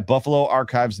super chat. Buffalo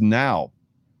archives now.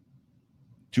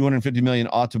 $250 million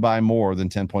ought to buy more than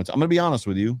 10 points. I'm going to be honest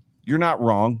with you. You're not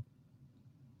wrong.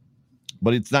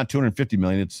 But it's not $250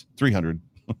 million. It's $300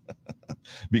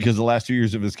 because the last 2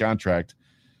 years of his contract,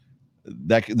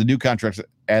 the new contract's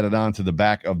added on to the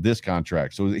back of this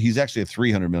contract. So he's actually a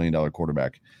 $300 million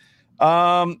quarterback.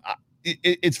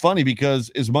 It's funny because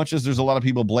as much as there's a lot of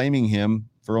people blaming him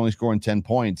for only scoring 10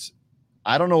 points,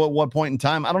 I don't know at what point in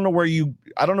time. I don't know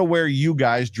where you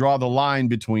guys draw the line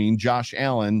between Josh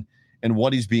Allen and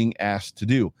what he's being asked to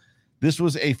do. This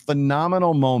was a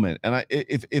phenomenal moment. And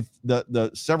if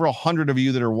the several hundred of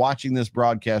you that are watching this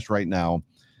broadcast right now,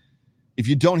 if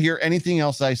you don't hear anything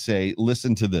else I say,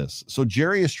 listen to this. So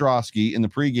Jerry Ostrowski in the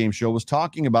pregame show was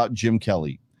talking about Jim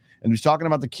Kelly, and he was talking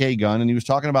about the K-gun, and he was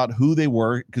talking about who they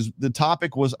were because the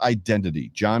topic was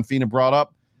identity. John Fina brought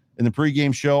up in the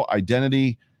pregame show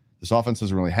identity. This offense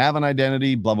doesn't really have an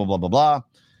identity, blah, blah, blah, blah, blah.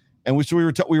 And we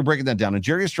were breaking that down. And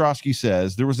Jerry Ostrowski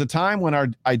says there was a time when our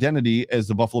identity as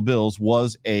the Buffalo Bills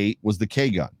was the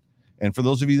K-gun. And for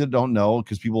those of you that don't know,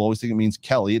 because people always think it means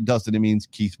Kelly, it doesn't. It means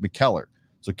Keith McKellar.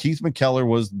 So Keith McKellar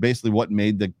was basically what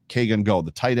made the K-gun go, the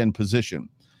tight end position.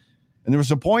 And there was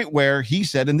a point where he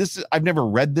said, and this is, I've never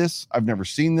read this, I've never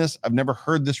seen this, I've never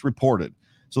heard this reported.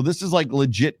 So this is like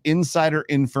legit insider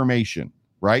information,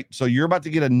 right? So you're about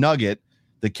to get a nugget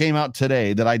that came out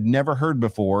today that I'd never heard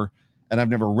before and I've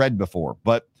never read before.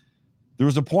 But there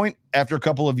was a point after a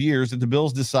couple of years that the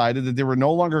Bills decided that they were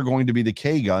no longer going to be the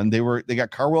K-gun. They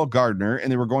got Carwell Gardner, and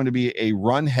they were going to be a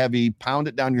run-heavy,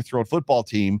 pound-it-down-your-throat football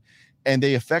team. and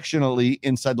they affectionately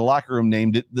inside the locker room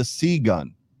named it the C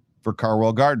gun for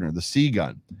Carwell Gardner, the C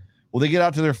gun. Well, they get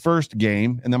out to their first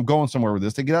game, and I'm going somewhere with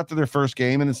this. They get out to their first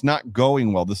game, and it's not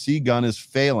going well. The C gun is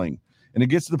failing, and it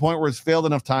gets to the point where it's failed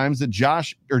enough times that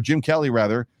Jim Kelly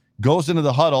goes into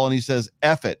the huddle and he says,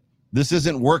 "F it. This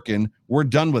isn't working. We're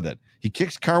done with it." He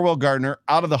kicks Carwell Gardner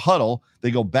out of the huddle.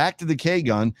 They go back to the K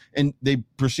gun, and they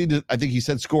proceed to, I think he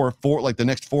said, score the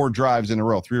next 4 drives in a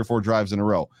row, 3 or 4 drives in a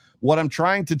row. What I'm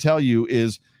trying to tell you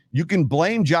is you can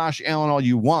blame Josh Allen all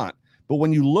you want, but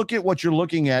when you look at what you're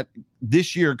looking at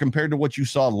this year compared to what you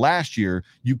saw last year,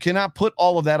 you cannot put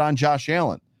all of that on Josh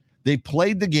Allen. They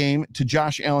played the game to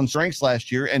Josh Allen's strengths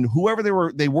last year, and whoever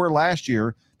they were last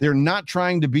year, they're not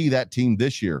trying to be that team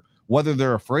this year. Whether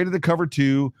they're afraid of the cover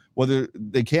 2, whether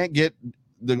they can't get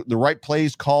the right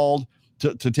plays called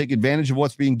to take advantage of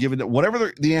what's being given,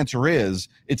 whatever the answer is,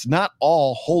 it's not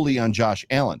all wholly on Josh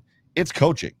Allen. It's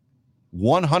coaching.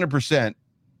 100%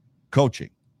 coaching.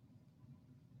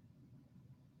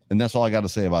 And that's all I got to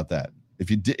say about that.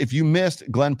 If you missed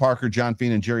Glenn Parker, John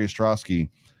Fina, and Jerry Ostrowski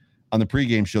on the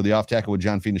pregame show, the Off Tackle with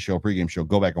John Fina show, pregame show,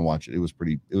 go back and watch it. It was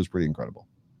pretty incredible.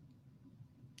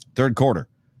 Third quarter.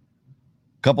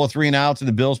 Couple of 3 and outs, and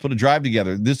the Bills put a drive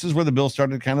together. This is where the Bills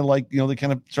started kind of they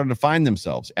kind of started to find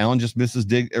themselves. Allen just misses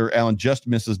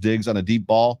Diggs on a deep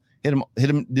ball. Didn't hit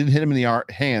him in the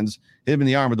hands, hit him in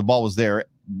the arm, but the ball was there.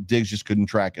 Diggs just couldn't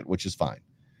track it, which is fine.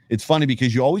 It's funny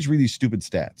because you always read these stupid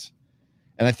stats.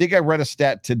 And I think I read a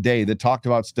stat today that talked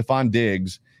about Stephon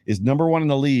Diggs is number 1 in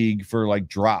the league for like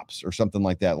drops or something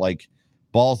like that, like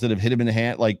balls that have hit him in the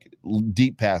hand, like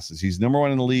deep passes. He's number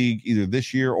 1 in the league either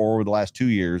this year or over the last 2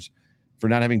 years for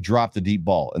not having dropped a deep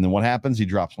ball. And then what happens? He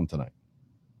drops one tonight.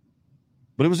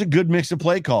 But it was a good mix of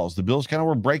play calls. The Bills kind of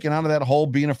were breaking out of that whole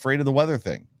being afraid of the weather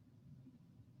thing.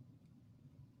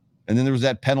 And then there was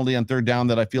that penalty on 3rd down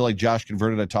that I feel like Josh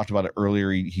converted. I talked about it earlier.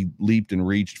 He leaped and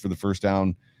reached for the first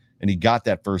down, and he got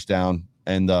that first down.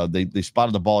 And they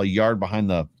spotted the ball a yard behind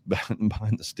the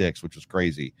sticks, which was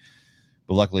crazy.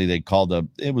 But luckily they called that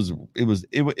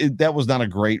was not a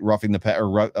great roughing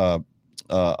the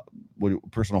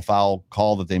personal foul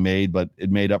call that they made, but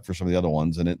it made up for some of the other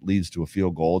ones, and it leads to a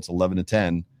field goal. It's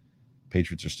 11-10.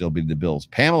 Patriots are still beating the Bills.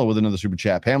 Pamela with another super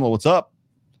chat. Pamela, what's up?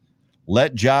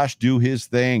 Let Josh do his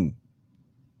thing.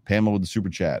 Pamela with the super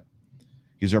chat.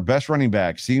 He's our best running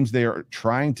back. Seems they are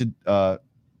trying to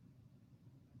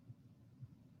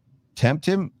tempt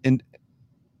him and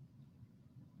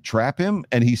trap him,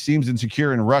 and he seems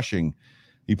insecure in rushing.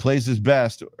 He plays his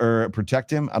best, or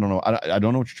protect him. I don't know. I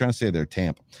don't know what you're trying to say there,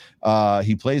 Tamp.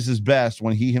 He plays his best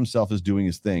when he himself is doing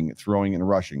his thing, throwing and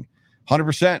rushing.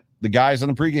 100%. The guys on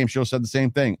the pregame show said the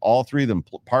same thing. All 3 of them,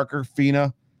 Parker,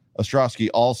 Fina, Ostrowski,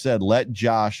 all said, let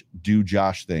Josh do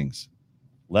Josh things.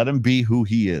 Let him be who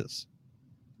he is.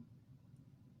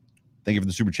 Thank you for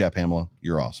the super chat, Pamela.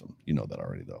 You're awesome. You know that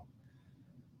already, though.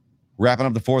 Wrapping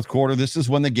up the 4th quarter, this is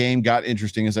when the game got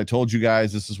interesting. As I told you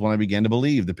guys, this is when I began to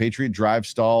believe. The Patriot drive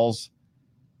stalls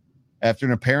after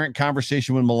an apparent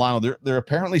conversation with Milano. There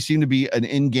apparently seemed to be an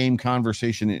in-game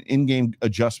conversation, an in-game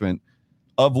adjustment,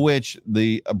 of which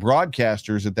the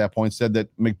broadcasters at that point said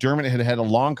that McDermott had a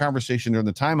long conversation during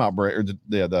the timeout break, or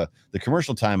the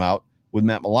commercial timeout with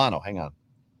Matt Milano. Hang on.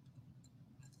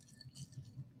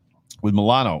 With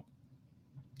Milano.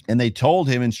 And they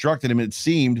instructed him, it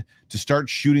seemed, to start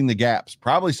shooting the gaps.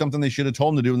 Probably something they should have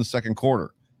told him to do in the 2nd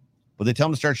quarter. But they tell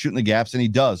him to start shooting the gaps, and he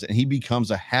does. And he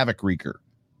becomes a havoc wreaker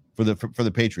for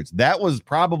the Patriots. That was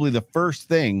probably the first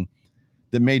thing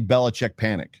that made Belichick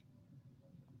panic.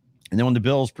 And then when the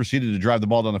Bills proceeded to drive the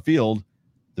ball down the field,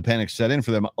 the panic set in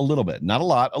for them a little bit. Not a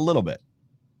lot, a little bit.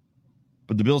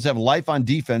 But the Bills have life on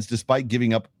defense despite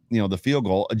giving up, the field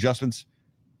goal.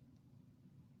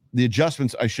 The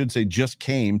adjustments, I should say, just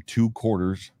came 2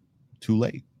 quarters too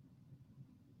late.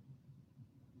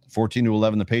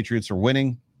 14-11, the Patriots are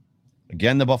winning.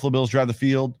 Again, the Buffalo Bills drive the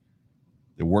field.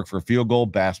 They work for a field goal.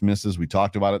 Bass misses. We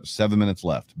talked about it. 7 minutes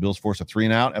left. Bills force a 3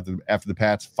 and out after the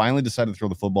Pats finally decided to throw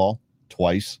the football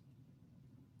twice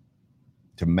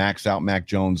to max out Mac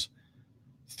Jones'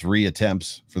 3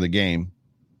 attempts for the game.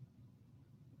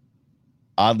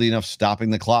 Oddly enough, stopping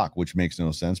the clock, which makes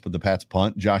no sense, but the Pats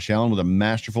punt. Josh Allen with a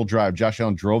masterful drive. Josh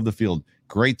Allen drove the field.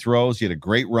 Great throws. He had a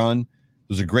great run. It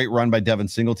was a great run by Devin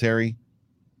Singletary.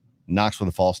 Knox with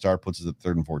a false start, puts us at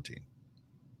 3rd and 14.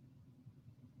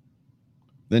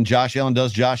 Then Josh Allen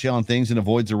does Josh Allen things and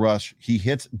avoids a rush. He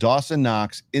hits Dawson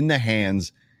Knox in the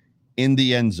hands in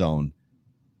the end zone,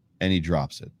 and he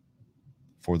drops it.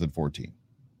 4th and 14.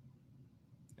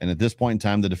 And at this point in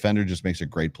time, the defender just makes a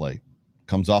great play.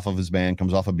 Comes off of his man,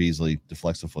 comes off of Beasley,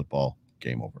 deflects the football,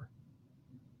 game over.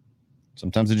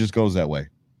 Sometimes it just goes that way.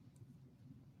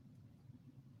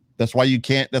 That's why you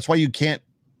can't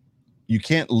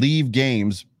leave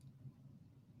games,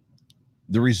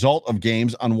 the result of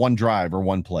games, on one drive or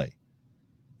one play.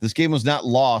 This game was not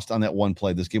lost on that one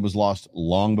play. This game was lost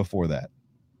long before that.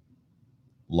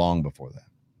 Long before that.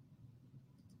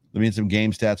 Let me get some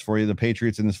game stats for you. The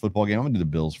Patriots in this football game. I'm going to do the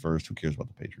Bills first. Who cares about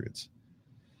the Patriots?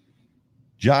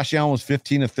 Josh Allen was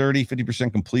 15 of 30,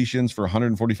 50% completions for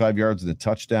 145 yards and a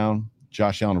touchdown.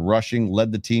 Josh Allen rushing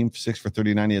led the team, 6 for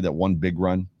 39. He had that one big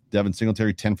run. Devin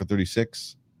Singletary, 10 for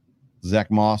 36. Zach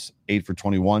Moss, 8 for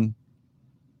 21.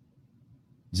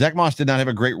 Zach Moss did not have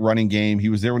a great running game. He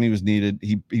was there when he was needed.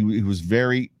 He was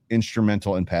very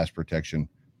instrumental in pass protection.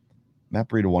 Matt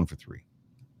Breida, 1 for 3.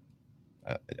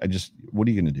 What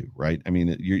are you going to do, right? I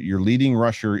mean, your leading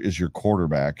rusher is your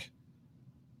quarterback.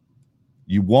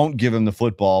 You won't give him the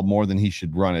football more than he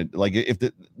should run it. Like, if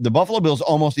the Buffalo Bills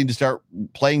almost need to start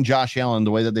playing Josh Allen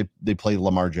the way that they play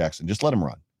Lamar Jackson. Just let him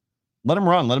run. Let him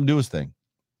run. Let him do his thing.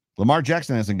 Lamar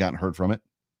Jackson hasn't gotten hurt from it.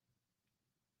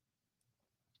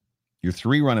 Your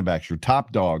 3 running backs, your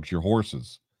top dogs, your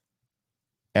horses,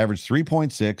 average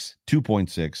 3.6,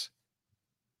 2.6,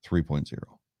 3.0.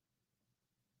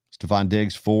 Stephon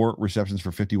Diggs, 4 receptions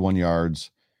for 51 yards.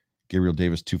 Gabriel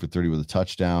Davis, 2 for 30 with a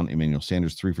touchdown. Emmanuel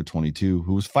Sanders, 3 for 22,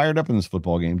 who was fired up in this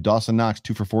football game. Dawson Knox,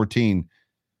 2 for 14,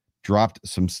 dropped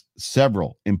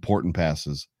several important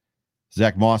passes.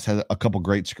 Zach Moss had a couple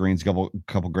great screens, a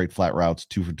couple great flat routes,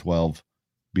 2 for 12.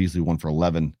 Beasley, 1 for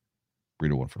 11.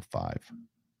 Breida, 1 for 5.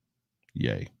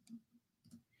 Yay.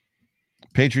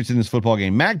 Patriots in this football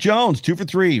game. Mac Jones, 2 for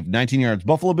 3, 19 yards.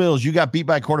 Buffalo Bills, you got beat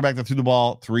by a quarterback that threw the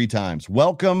ball 3 times.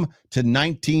 Welcome to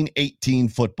 1918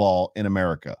 football in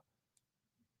America.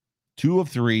 2 of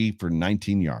 3 for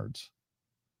 19 yards.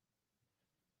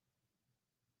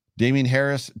 Damian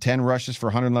Harris, 10 rushes for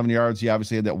 111 yards. He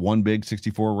obviously had that one big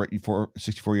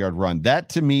 64-yard run. That,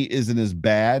 to me, isn't as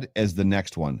bad as the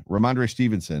next one. Ramondre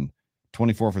Stevenson,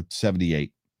 24 for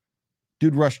 78.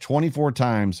 Dude rushed 24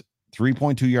 times,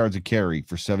 3.2 yards a carry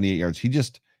for 78 yards. He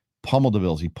just pummeled the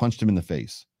Bills. He punched him in the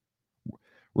face.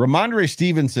 Ramondre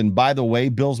Stevenson, by the way,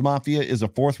 Bills Mafia, is a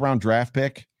 4th-round draft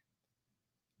pick.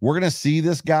 We're going to see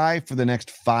this guy for the next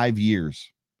 5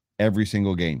 years, every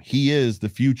single game. He is the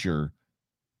future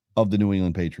of the New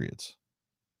England Patriots.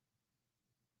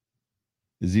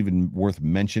 Is it even worth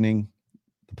mentioning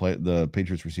the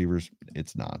Patriots receivers?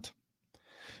 It's not.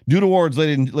 Dude Awards,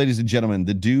 ladies and gentlemen,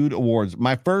 the Dude Awards.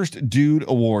 My first Dude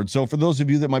Award. So for those of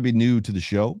you that might be new to the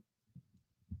show,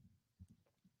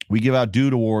 we give out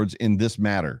Dude Awards in this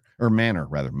manner.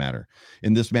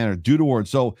 In this manner, Dude Awards.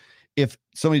 So if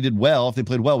somebody did well, if they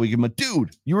played well, we give them a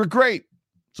dude. You were great.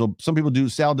 So some people do.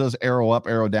 Sal does arrow up,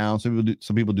 arrow down. Some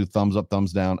people do thumbs up,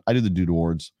 thumbs down. I do the Dude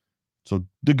Awards. So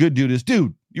the good dude is,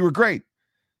 dude, you were great.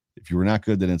 If you were not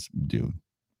good, then it's dude.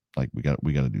 Like, we got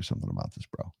to do something about this,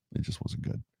 bro. It just wasn't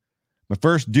good. My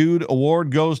first Dude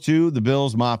Award goes to the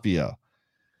Bills Mafia.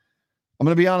 I'm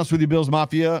going to be honest with you, Bills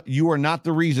Mafia. You are not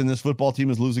the reason this football team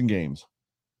is losing games.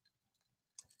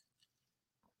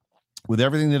 With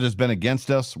everything that has been against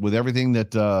us, with everything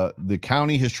that the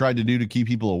county has tried to do to keep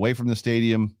people away from the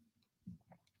stadium,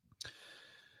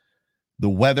 the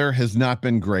weather has not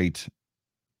been great.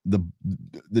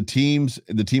 The team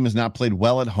has not played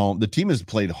well at home. The team has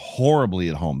played horribly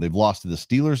at home. They've lost to the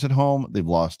Steelers at home. They've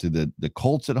lost to the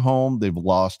Colts at home. They've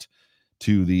lost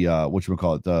to the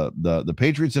the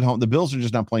Patriots at home. The Bills are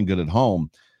just not playing good at home.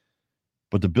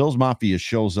 But the Bills Mafia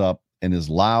shows up and is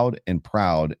loud and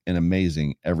proud and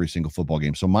amazing every single football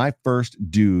game. So my first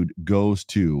dude goes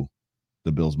to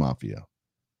the Bills Mafia.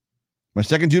 My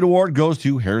second Dude Award goes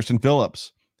to Harrison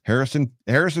Phillips. Harrison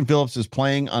Phillips is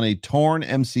playing on a torn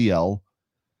MCL,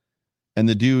 and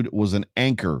the dude was an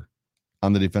anchor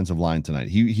on the defensive line tonight.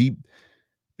 He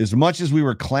as much as we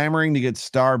were clamoring to get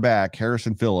Star back,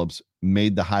 Harrison Phillips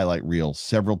made the highlight reel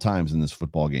several times in this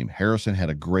football game. Harrison had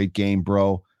a great game,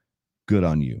 bro. Good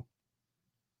on you.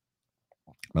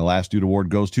 My last Dude Award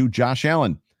goes to Josh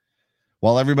Allen.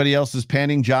 While everybody else is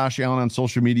panning Josh Allen on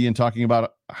social media and talking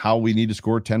about how we need to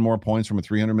score 10 more points from a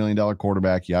 $300 million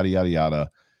quarterback, yada, yada, yada,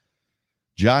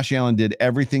 Josh Allen did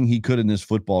everything he could in this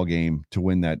football game to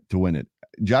win it.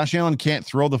 Josh Allen can't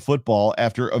throw the football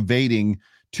after evading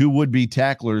 2 would-be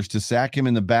tacklers to sack him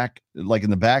in the back, like in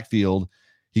the backfield.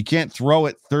 He can't throw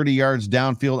it 30 yards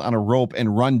downfield on a rope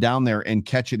and run down there and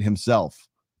catch it himself.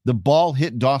 The ball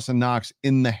hit Dawson Knox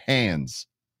in the hands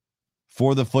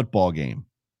for the football game.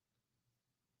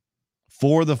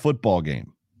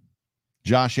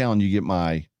 Josh Allen, you get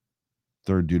my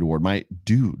third Dude Award. My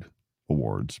Dude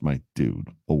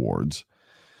Awards.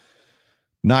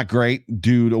 Not great,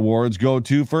 dude. Awards go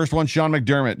to first one, Sean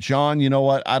McDermott. Sean, you know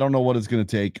what? I don't know what it's going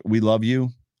to take. We love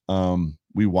you.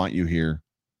 We want you here.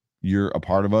 You're a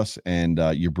part of us, and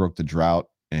you broke the drought.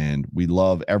 And we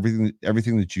love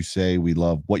everything that you say. We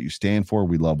love what you stand for.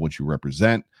 We love what you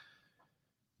represent.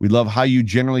 We love how you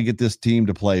generally get this team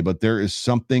to play. But there is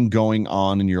something going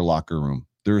on in your locker room.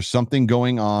 There is something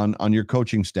going on your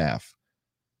coaching staff.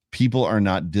 People are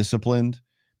not disciplined.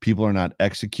 People are not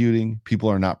executing. People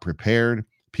are not prepared.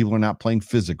 People are not playing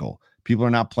physical. People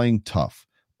are not playing tough.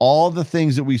 All the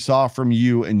things that we saw from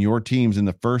you and your teams in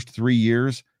the first 4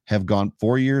 years have gone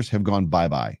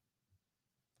bye-bye.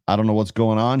 I don't know what's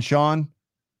going on, Sean,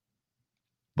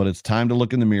 but it's time to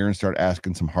look in the mirror and start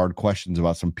asking some hard questions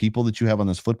about some people that you have on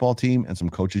this football team and some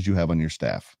coaches you have on your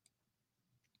staff.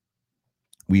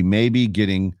 We may be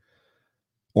getting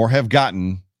or have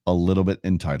gotten a little bit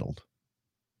entitled.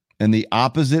 And the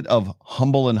opposite of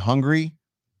humble and hungry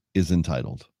is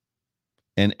entitled.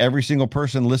 And every single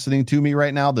person listening to me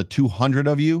right now, the 200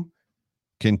 of you,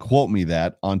 can quote me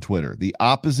that on Twitter. The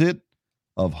opposite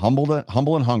of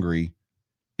humble and hungry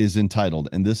is entitled.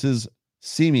 And this is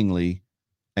seemingly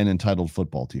an entitled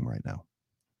football team right now.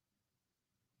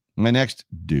 My next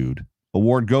dude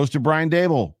award goes to Brian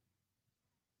Daboll.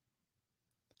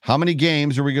 How many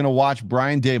games are we going to watch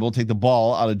Brian Daboll take the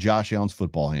ball out of Josh Allen's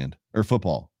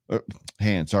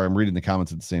hand? Sorry, I'm reading the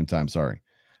comments at the same time. Sorry.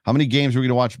 How many games are we going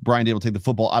to watch Brian Daboll take the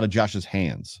football out of Josh's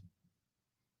hands?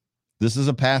 This is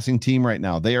a passing team right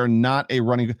now. They are not a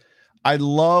running. I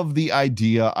love the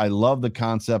idea. I love the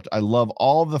concept. I love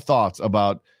all of the thoughts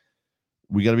about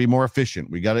we got to be more efficient.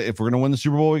 If we're going to win the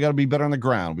Super Bowl, we got to be better on the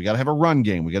ground. We got to have a run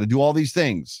game. We got to do all these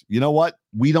things. You know what?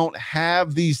 We don't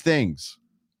have these things.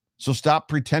 So stop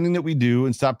pretending that we do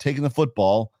and stop taking the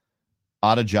football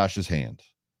out of Josh's hand.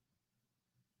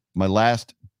 My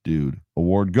last dude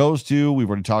award goes to, we've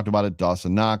already talked about it,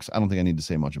 Dawson Knox. I don't think I need to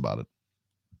say much about it.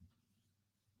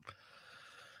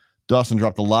 Dawson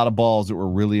dropped a lot of balls that were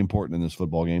really important in this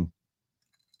football game.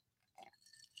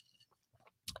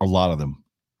 A lot of them.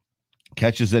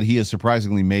 Catches that he has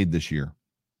surprisingly made this year.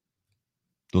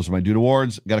 Those are my dude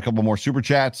awards. Got a couple more super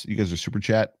chats. You guys are super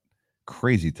chat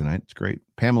crazy tonight. It's great.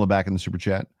 Pamela back in the super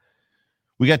chat.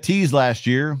 We got teased last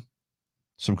year.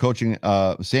 Some coaching,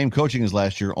 same coaching as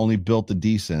last year, only built the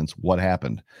D since. What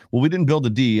happened? Well, we didn't build the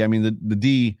D. I mean, the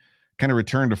D kind of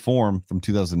returned to form from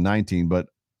 2019, but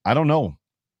I don't know.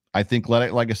 I think,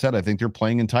 like I said, I think they're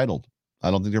playing entitled. I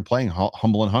don't think they're playing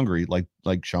humble and hungry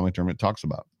like Sean McDermott talks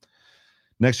about.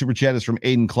 Next super chat is from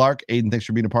Aiden Clark. Aiden, thanks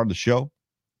for being a part of the show.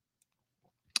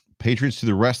 Patriots to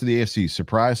the rest of the AFC.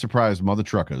 Surprise, surprise, mother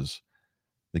truckers.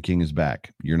 The king is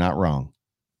back. You're not wrong.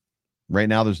 Right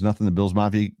now, there's nothing the Bills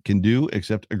Mafia can do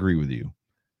except agree with you.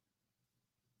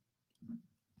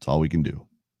 That's all we can do.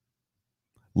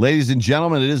 Ladies and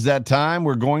gentlemen, it is that time.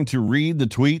 We're going to read the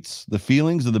tweets, the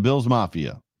feelings of the Bills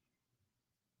Mafia.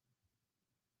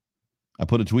 I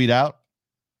put a tweet out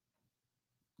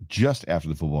just after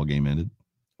the football game ended.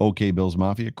 Okay, Bills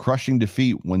Mafia, crushing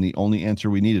defeat when the only answer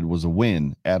we needed was a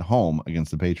win at home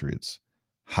against the Patriots.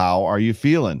 How are you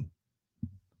feeling?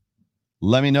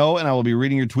 Let me know, and I will be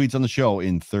reading your tweets on the show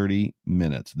in 30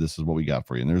 minutes. This is what we got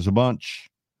for you. And there's a bunch.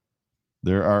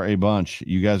 There are a bunch.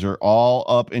 You guys are all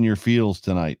up in your feels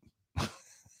tonight.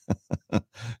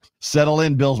 Settle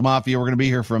in, Bills Mafia. We're going to be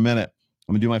here for a minute.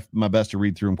 I'm going to do my best to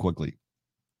read through them quickly.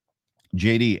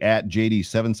 JD at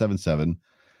JD777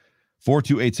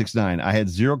 42869. I had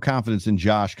zero confidence in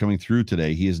Josh coming through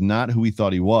today. He is not who we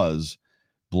thought he was.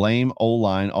 Blame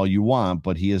O-line all you want,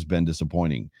 but he has been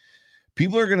disappointing.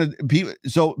 People are going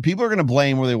to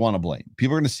blame where they want to blame.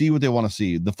 People are going to see what they want to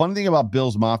see. The funny thing about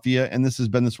Bills Mafia, and this has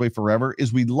been this way forever,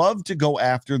 is we love to go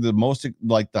after the most,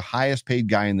 like the highest paid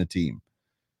guy in the team,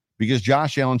 because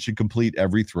Josh Allen should complete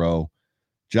every throw.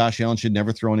 Josh Allen should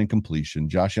never throw an incompletion.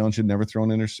 Josh Allen should never throw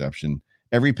an interception.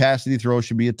 Every pass that he throws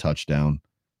should be a touchdown.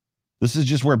 This is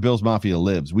just where Bills Mafia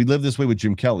lives. We live this way with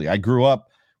Jim Kelly. I grew up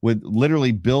with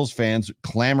literally Bills fans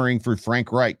clamoring for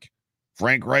Frank Reich.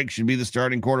 Frank Reich should be the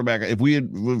starting quarterback. If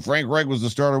Frank Reich was the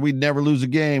starter, we'd never lose a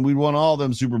game. We'd won all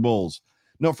them Super Bowls.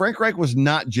 No, Frank Reich was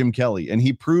not Jim Kelly, and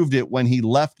he proved it when he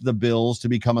left the Bills to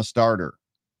become a starter.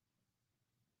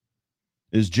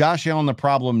 Is Josh Allen the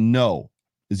problem? No.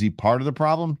 Is he part of the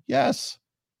problem? Yes.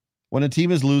 When a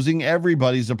team is losing,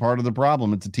 everybody's a part of the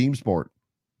problem. It's a team sport.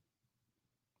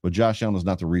 But Josh Allen is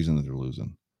not the reason that they're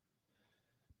losing.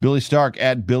 Billy Stark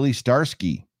at Billy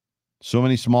Starsky. So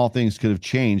many small things could have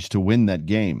changed to win that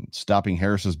game. Stopping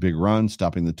Harris's big run,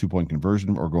 stopping the 2-point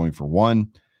conversion, or going for one.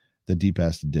 The deep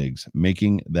pass to Diggs,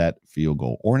 making that field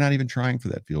goal, or not even trying for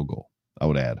that field goal, I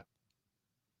would add.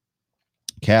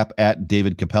 Cap at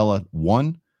David Capella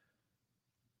 1.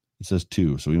 It says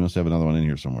 2, so we must have another one in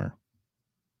here somewhere.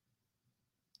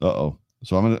 Uh-oh.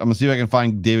 So I'm gonna see if I can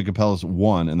find David Capella's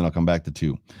 1, and then I'll come back to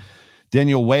 2.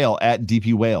 Daniel Whale at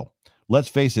DP Whale. Let's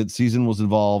face it, season was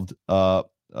involved in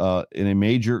a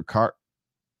major car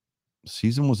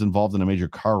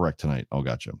wreck tonight. Oh,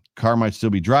 gotcha. Car might still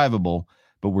be drivable,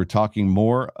 but we're talking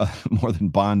more than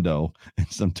Bondo and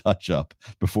some touch-up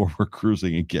before we're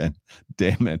cruising again.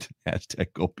 Damn it.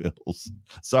 Hashtag go Bills.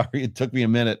 Sorry, it took me a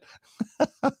minute.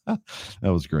 That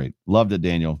was great. Loved it,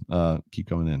 Daniel. Keep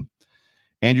coming in.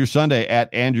 Andrew Sunday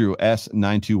at Andrew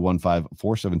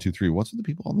S92154723. What's with the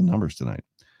people, all the numbers tonight?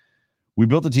 We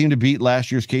built a team to beat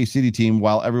last year's K-City team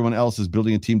while everyone else is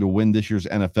building a team to win this year's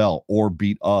NFL or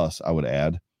beat us, I would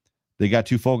add. They got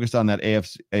too focused on that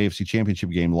AFC championship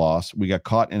game loss. We got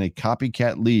caught in a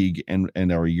copycat league and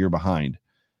are a year behind.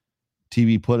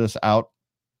 TB put out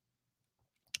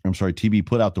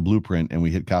the blueprint and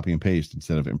we hit copy and paste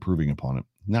instead of improving upon it.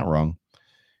 Not wrong.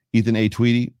 Ethan A.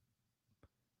 Tweedy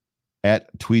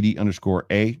at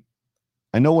Tweedy_A.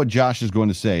 I know what Josh is going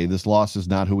to say. This loss is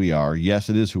not who we are. Yes,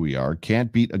 it is who we are.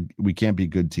 We can't beat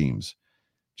good teams.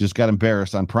 Just got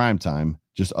embarrassed on prime time.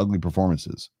 Just ugly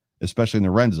performances, especially in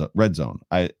the red zone.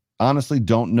 I honestly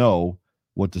don't know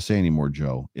what to say anymore,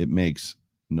 Joe. It makes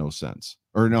no sense.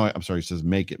 Or no, I'm sorry. He says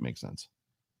make it make sense.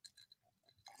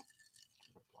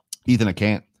 Ethan, I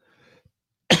can't.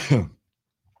 I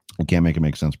can't make it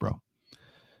make sense, bro.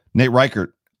 Nate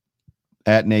Reichert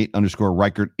at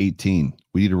Nate_Reichert18.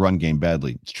 We need a run game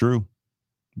badly. It's true.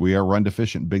 We are run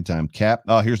deficient big time. Cap.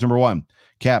 Oh, here's number 1.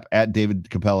 Cap at David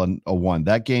Capella 1.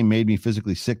 That game made me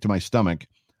physically sick to my stomach.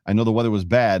 I know the weather was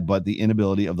bad, but the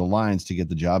inability of the Lions to get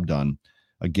the job done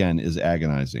again is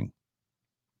agonizing.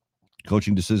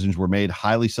 Coaching decisions were made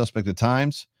highly suspect at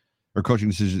times, or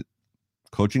coaching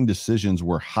decisions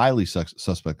were highly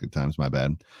suspect at times. My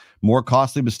bad. More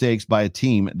costly mistakes by a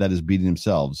team that is beating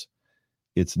themselves.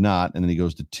 It's not. And then he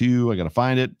goes to 2. I got to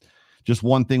find it. Just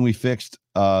one thing we fixed.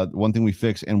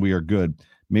 And we are good.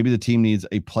 Maybe the team needs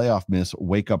a playoff miss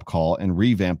wake-up call and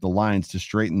revamp the lines to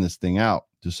straighten this thing out.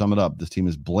 To sum it up, this team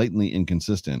is blatantly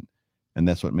inconsistent, and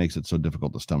that's what makes it so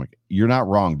difficult to stomach. You're not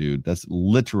wrong, dude. That's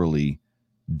literally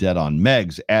dead on.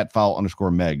 Megs at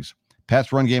foul_Megs.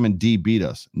 Pat's run game and D beat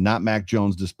us. Not Mac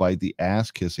Jones, despite the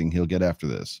ass-kissing he'll get after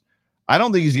this. I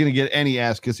don't think he's going to get any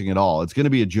ass-kissing at all. It's going to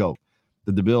be a joke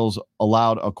that the Bills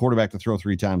allowed a quarterback to throw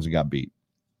 3 times and got beat.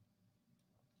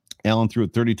 Allen threw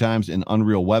it 30 times in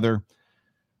unreal weather.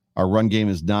 Our run game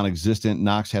is non-existent.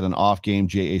 Knox had an off game.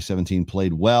 JA17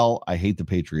 played well. I hate the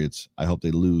Patriots. I hope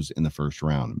they lose in the first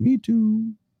round. Me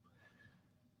too.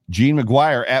 Gene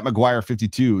McGuire at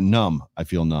McGuire52. Numb. I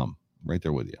feel numb. Right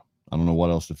there with you. I don't know what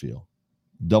else to feel.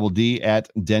 Double D at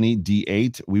Denny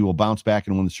D8. We will bounce back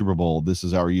and win the Super Bowl. This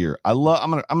is our year. I'm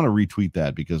gonna retweet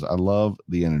that because I love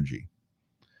the energy.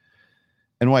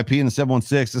 NYP in the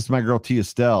 716. This is my girl T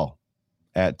Estelle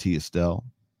at T Estelle.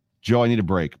 Joe, I need a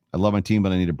break. I love my team,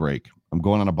 but I need a break. I'm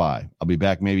going on a bye. I'll be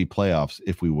back maybe playoffs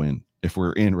if we win. If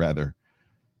we're in, rather.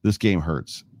 This game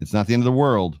hurts. It's not the end of the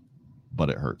world,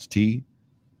 but it hurts. T,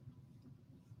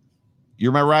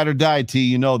 you're my ride or die, T.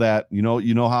 You know that. You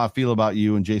know how I feel about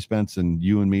you and Jay Spence, and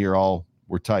you and me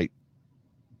we're tight.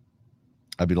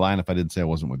 I'd be lying if I didn't say I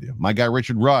wasn't with you. My guy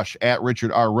Richard Rush at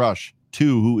Richard R. Rush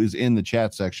 2, who is in the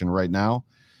chat section right now.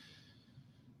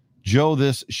 Joe,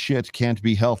 this shit can't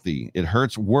be healthy. It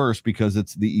hurts worse because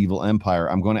it's the evil empire.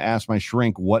 I'm going to ask my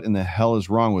shrink what in the hell is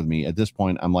wrong with me. At this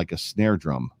point, I'm like a snare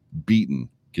drum. Beaten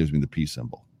gives me the peace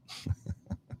symbol.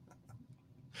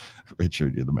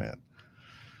 Richard, you're the man.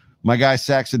 My guy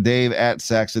Saxa Dave at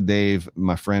Saxa Dave,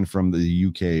 my friend from the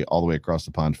UK all the way across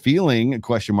the pond. Feeling ?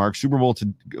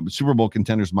 Super Bowl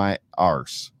contenders my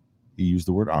arse. He used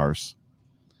the word arse.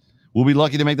 We'll be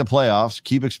lucky to make the playoffs.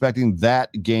 Keep expecting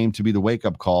that game to be the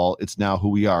wake-up call. It's now who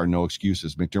we are. No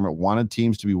excuses. McDermott wanted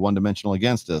teams to be one-dimensional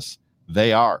against us.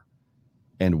 They are.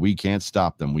 And we can't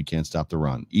stop them. We can't stop the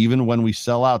run. Even when we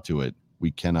sell out to it,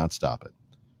 we cannot stop it.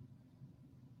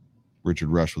 Richard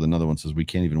Rush with another one says we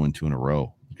can't even win 2 in a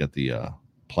row. We got the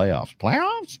playoffs.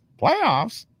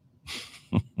 Playoffs.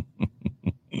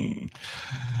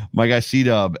 My guy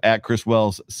C-Dub at Chris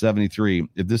Wells 73.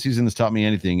 If this season has taught me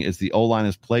anything, it's the O-line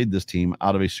has played this team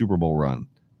out of a Super Bowl run.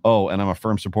 Oh, and I'm a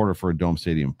firm supporter for a dome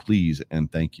stadium. Please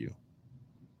and thank you.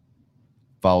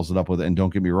 Follows it up with it. And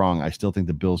don't get me wrong, I still think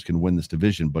the Bills can win this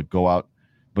division, but got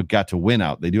to win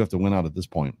out. They do have to win out at this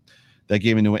point. That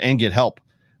game in New England and get help.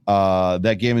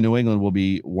 That game in New England will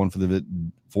be one for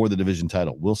the division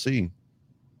title. We'll see.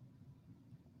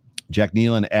 Jack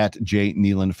Nealon at J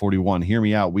Nealon 41. Hear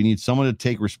me out. We need someone to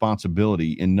take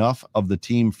responsibility. Enough of the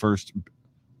team first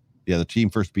Yeah, the team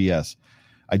first BS.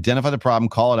 Identify the problem,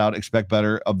 call it out, expect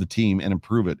better of the team, and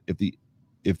improve it.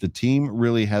 If the team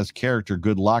really has character,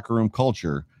 good locker room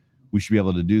culture, we should be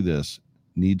able to do this.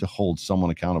 Need to hold someone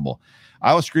accountable.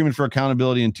 I was screaming for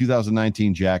accountability in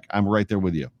 2019, Jack. I'm right there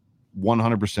with you.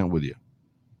 100% with you.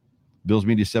 Bills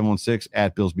Media 716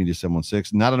 at Bills Media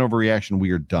 716. Not an overreaction.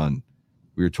 We are done.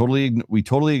 We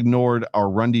totally ignored our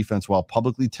run defense while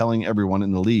publicly telling everyone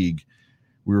in the league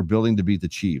we were building to beat the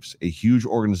Chiefs. A huge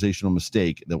organizational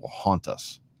mistake that will haunt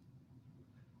us.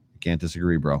 Can't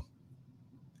disagree, bro.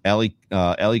 Ali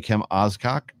Kem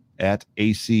Ozcock at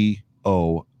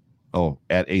ACO. Oh,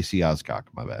 at AC Ozcock.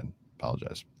 My bad.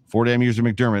 Apologize. 4 damn years of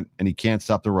McDermott, and he can't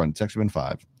stop the run. It's actually been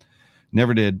 5.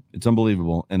 Never did. It's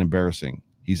unbelievable and embarrassing.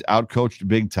 He's outcoached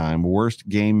big time. Worst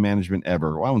game management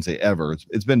ever. Well, I wouldn't say ever.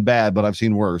 It's been bad, but I've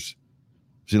seen worse.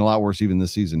 I've seen a lot worse even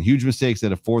this season. Huge mistakes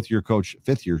that a fifth year coach,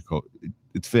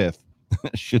 it's fifth,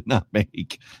 should not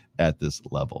make at this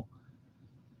level.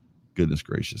 Goodness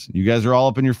gracious. You guys are all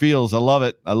up in your feels. I love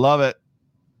it. I love it.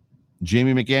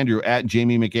 Jamie McAndrew at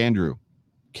Jamie McAndrew.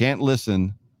 Can't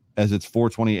listen as it's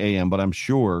 4:20 a.m., but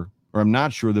I'm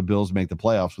not sure the Bills make the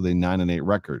playoffs with a 9-8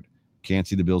 record. Can't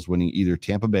see the Bills winning either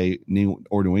Tampa Bay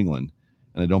or New England,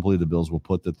 and I don't believe the Bills will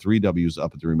put the 3 W's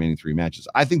up at the remaining 3 matches.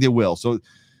 I think they will. So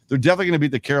they're definitely going to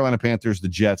beat the Carolina Panthers, the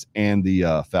Jets, and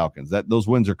the Falcons. Those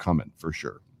wins are coming for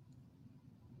sure.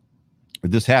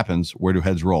 If this happens, where do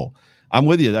heads roll? I'm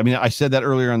with you. I mean, I said that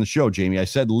earlier on the show, Jamie. I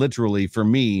said literally, for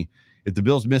me, if the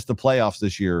Bills miss the playoffs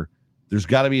this year, there's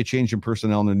got to be a change in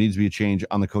personnel, and there needs to be a change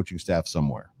on the coaching staff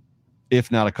somewhere, if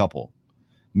not a couple.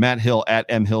 Matt Hill at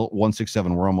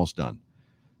mhill167. We're almost done.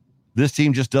 This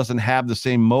team just doesn't have the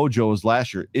same mojo as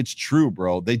last year. It's true,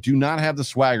 bro. They do not have the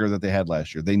swagger that they had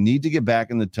last year. They need to get back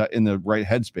in the right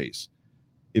headspace.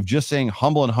 If just saying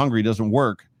humble and hungry doesn't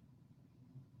work,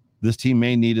 this team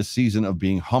may need a season of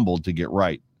being humbled to get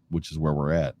right, which is where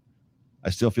we're at. I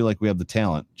still feel like we have the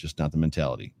talent, just not the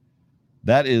mentality.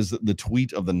 That is the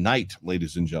tweet of the night,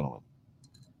 ladies and gentlemen.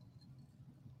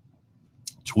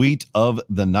 Tweet of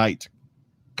the night.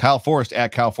 Kyle Forrest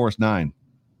at Kyle Forrest 9.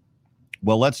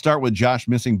 Well, let's start with Josh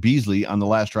missing Beasley on the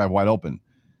last drive wide open.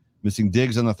 Missing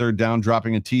Diggs on the third down,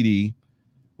 dropping a TD,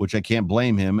 which I can't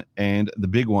blame him. And the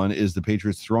big one is the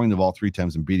Patriots throwing the ball 3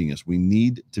 times and beating us. We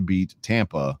need to beat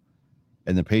Tampa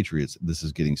and the Patriots. This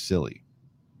is getting silly.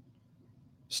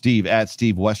 Steve at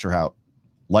Steve Westerhout.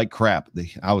 Like crap.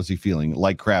 How is he feeling?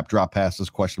 Like crap. Drop passes,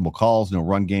 questionable calls, no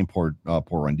run game, poor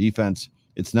run defense.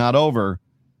 It's not over,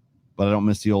 but I don't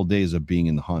miss the old days of being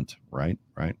in the hunt. Right.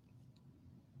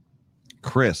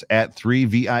 Chris at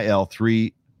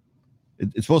 3VIL3.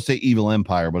 It's supposed to say Evil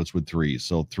Empire, but it's with 3s.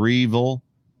 So 3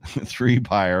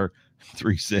 Pyre,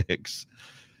 3-6.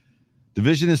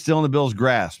 Division is still in the Bills'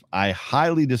 grasp. I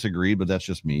highly disagree, but that's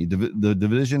just me. The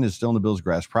division is still in the Bills'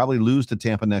 grasp. Probably lose to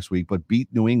Tampa next week, but beat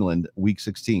New England week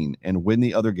 16 and win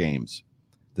the other games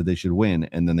that they should win,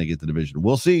 and then they get the division.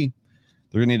 We'll see.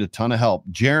 They're going to need a ton of help.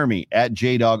 Jeremy at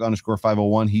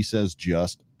JDog_501. He says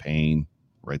just pain.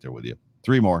 Right there with you.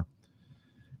 3 more.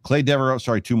 Clay Devereaux.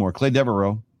 Sorry, 2 more. Clay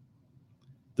Devereaux.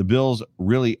 The Bills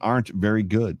really aren't very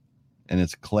good. And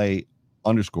it's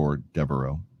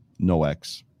Clay_Devereaux. No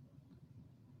X.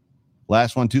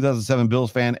 Last one, 2007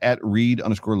 Bills fan at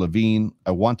Reed_Levine.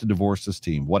 I want to divorce this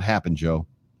team. What happened, Joe?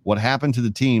 What happened to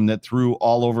the team that threw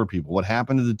all over people? What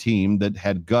happened to the team that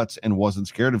had guts and wasn't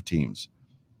scared of teams?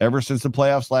 Ever since the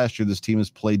playoffs last year, this team has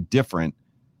played different,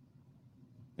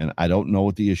 and I don't know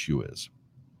what the issue is.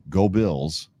 Go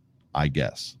Bills, I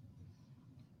guess.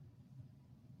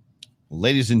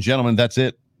 Ladies and gentlemen, that's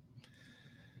it.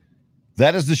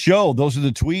 That is the show. Those are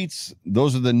the tweets.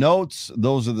 Those are the notes.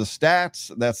 Those are the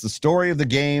stats. That's the story of the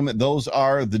game. Those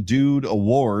are the Dude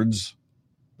Awards.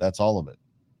 That's all of it.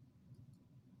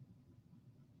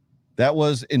 That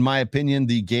was, in my opinion,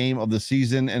 the game of the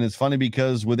season. And it's funny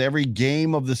because with every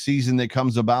game of the season that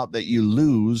comes about that you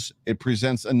lose, it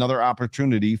presents another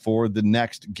opportunity for the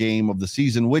next game of the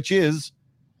season, which is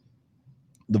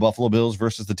the Buffalo Bills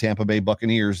versus the Tampa Bay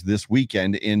Buccaneers this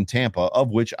weekend in Tampa, of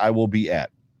which I will be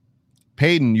at.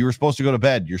 Peyton, you were supposed to go to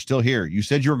bed. You're still here. You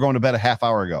said you were going to bed a half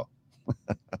hour ago.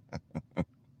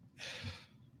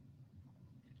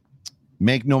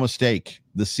 Make no mistake.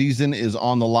 The season is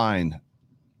on the line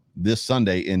this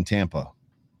Sunday in Tampa.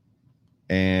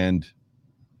 And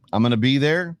I'm going to be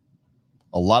there.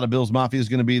 A lot of Bills Mafia is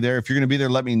going to be there. If you're going to be there,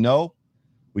 let me know.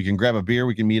 We can grab a beer.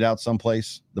 We can meet out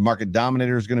someplace. The Market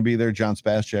Dominator is going to be there. John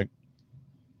Spascheck.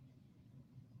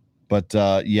 But,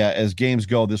 yeah, as games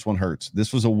go, this one hurts.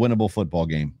 This was a winnable football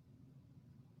game.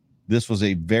 This was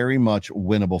a very much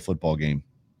winnable football game.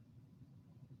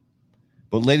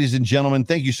 But ladies and gentlemen,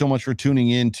 thank you so much for tuning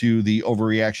in to the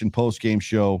Overreaction Post-Game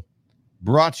Show,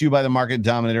 brought to you by the Market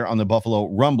Dominator on the Buffalo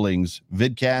Rumblings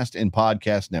vidcast and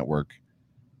podcast network.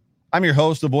 I'm your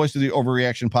host, the voice of the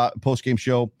Overreaction Post-Game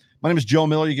Show. My name is Joe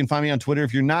Miller. You can find me on Twitter.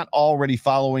 If you're not already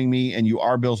following me and you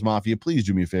are Bills Mafia, please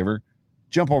do me a favor.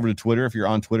 Jump over to Twitter. If you're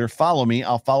on Twitter, follow me.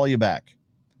 I'll follow you back,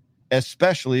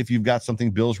 especially if you've got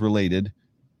something Bills related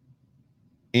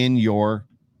in your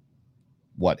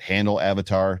handle,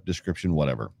 avatar, description,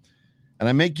 whatever. And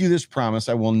I make you this promise: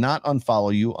 I will not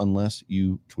unfollow you unless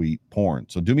you tweet porn.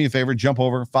 So do me a favor, jump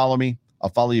over, follow me. I'll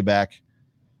follow you back.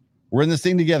 We're in this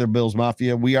thing together, Bills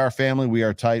Mafia. We are family. We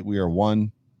are tight. We are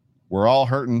one. We're all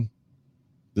hurting.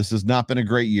 This has not been a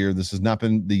great year. This has not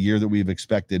been the year that we've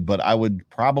expected, but I would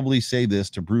probably say this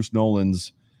to Bruce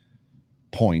Nolan's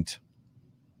point.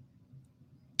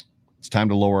 It's time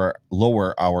to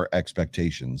lower our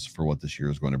expectations for what this year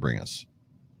is going to bring us.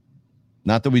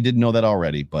 Not that we didn't know that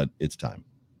already, but it's time.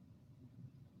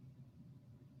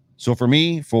 So for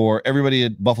me, for everybody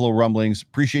at Buffalo Rumblings,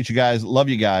 appreciate you guys. Love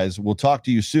you guys. We'll talk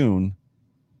to you soon.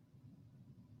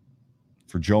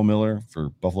 For Joe Miller, for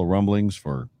Buffalo Rumblings,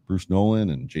 for Bruce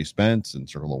Nolan and Jay Spence and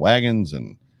Circle of Wagons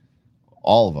and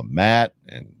all of them, Matt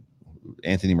and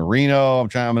Anthony Marino. I'm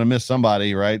going to miss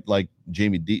somebody, right? Like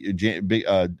Jamie D,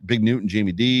 Big Newton,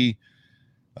 Jamie D,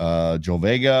 Joe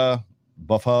Vega,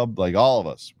 Buff Hub, like all of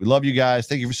us. We love you guys.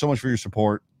 Thank you so much for your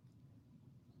support.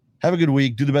 Have a good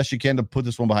week. Do the best you can to put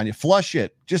this one behind you. Flush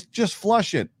it. Just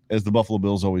flush it, as the Buffalo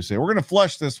Bills always say. We're going to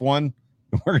flush this one.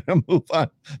 We're going to move on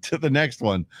to the next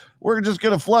one. We're just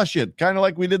going to flush it, kind of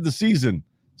like we did the season.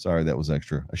 Sorry, that was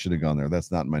extra. I should have gone there.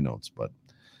 That's not in my notes. But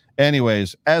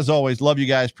anyways, as always, love you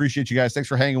guys. Appreciate you guys. Thanks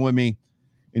for hanging with me.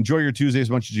 Enjoy your Tuesday as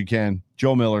much as you can.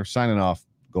 Joe Miller signing off.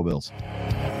 Go Bills.